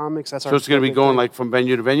 great comics. So it's going to be going from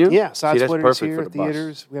venue to venue? Yeah, Side Splitters here,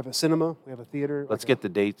 theaters. We have a cinema. We have a theater. Let's get the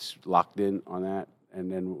dates locked in on that, and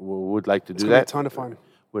then we would like to do that. It's going to be a ton of fun.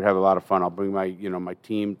 We'd have a lot of fun. I'll bring my my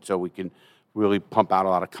team so we can really pump out a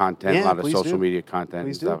lot of content, a lot of social media content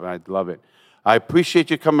and stuff. I'd love it. I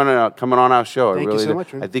appreciate you coming on our show. Thank you so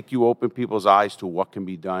much. I think you open people's eyes to what can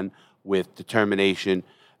be done with determination,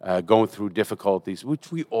 going through difficulties,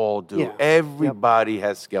 which we all do. Yeah. Everybody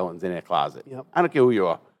has skeletons in their closet. Yep. I don't care who you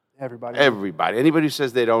are. Everybody. Anybody who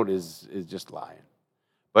says they don't is just lying.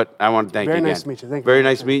 But I want to thank you again. Very nice to meet you. Thank you. Very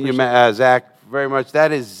nice meeting you, Zach. Very much.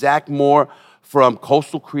 That is Zach Moore from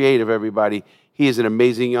Coastal Creative, everybody. He is an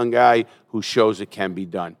amazing young guy who shows it can be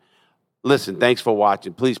done. Listen, thanks for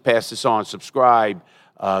watching. Please pass this on. Subscribe.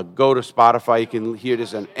 Go to Spotify. You can hear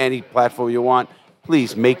this on any platform you want.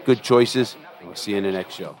 Please make good choices, and we'll see you in the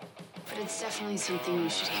next show. But it's definitely something you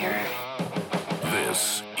should hear.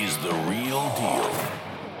 This is The Real Deal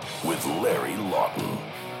with Larry Lawton.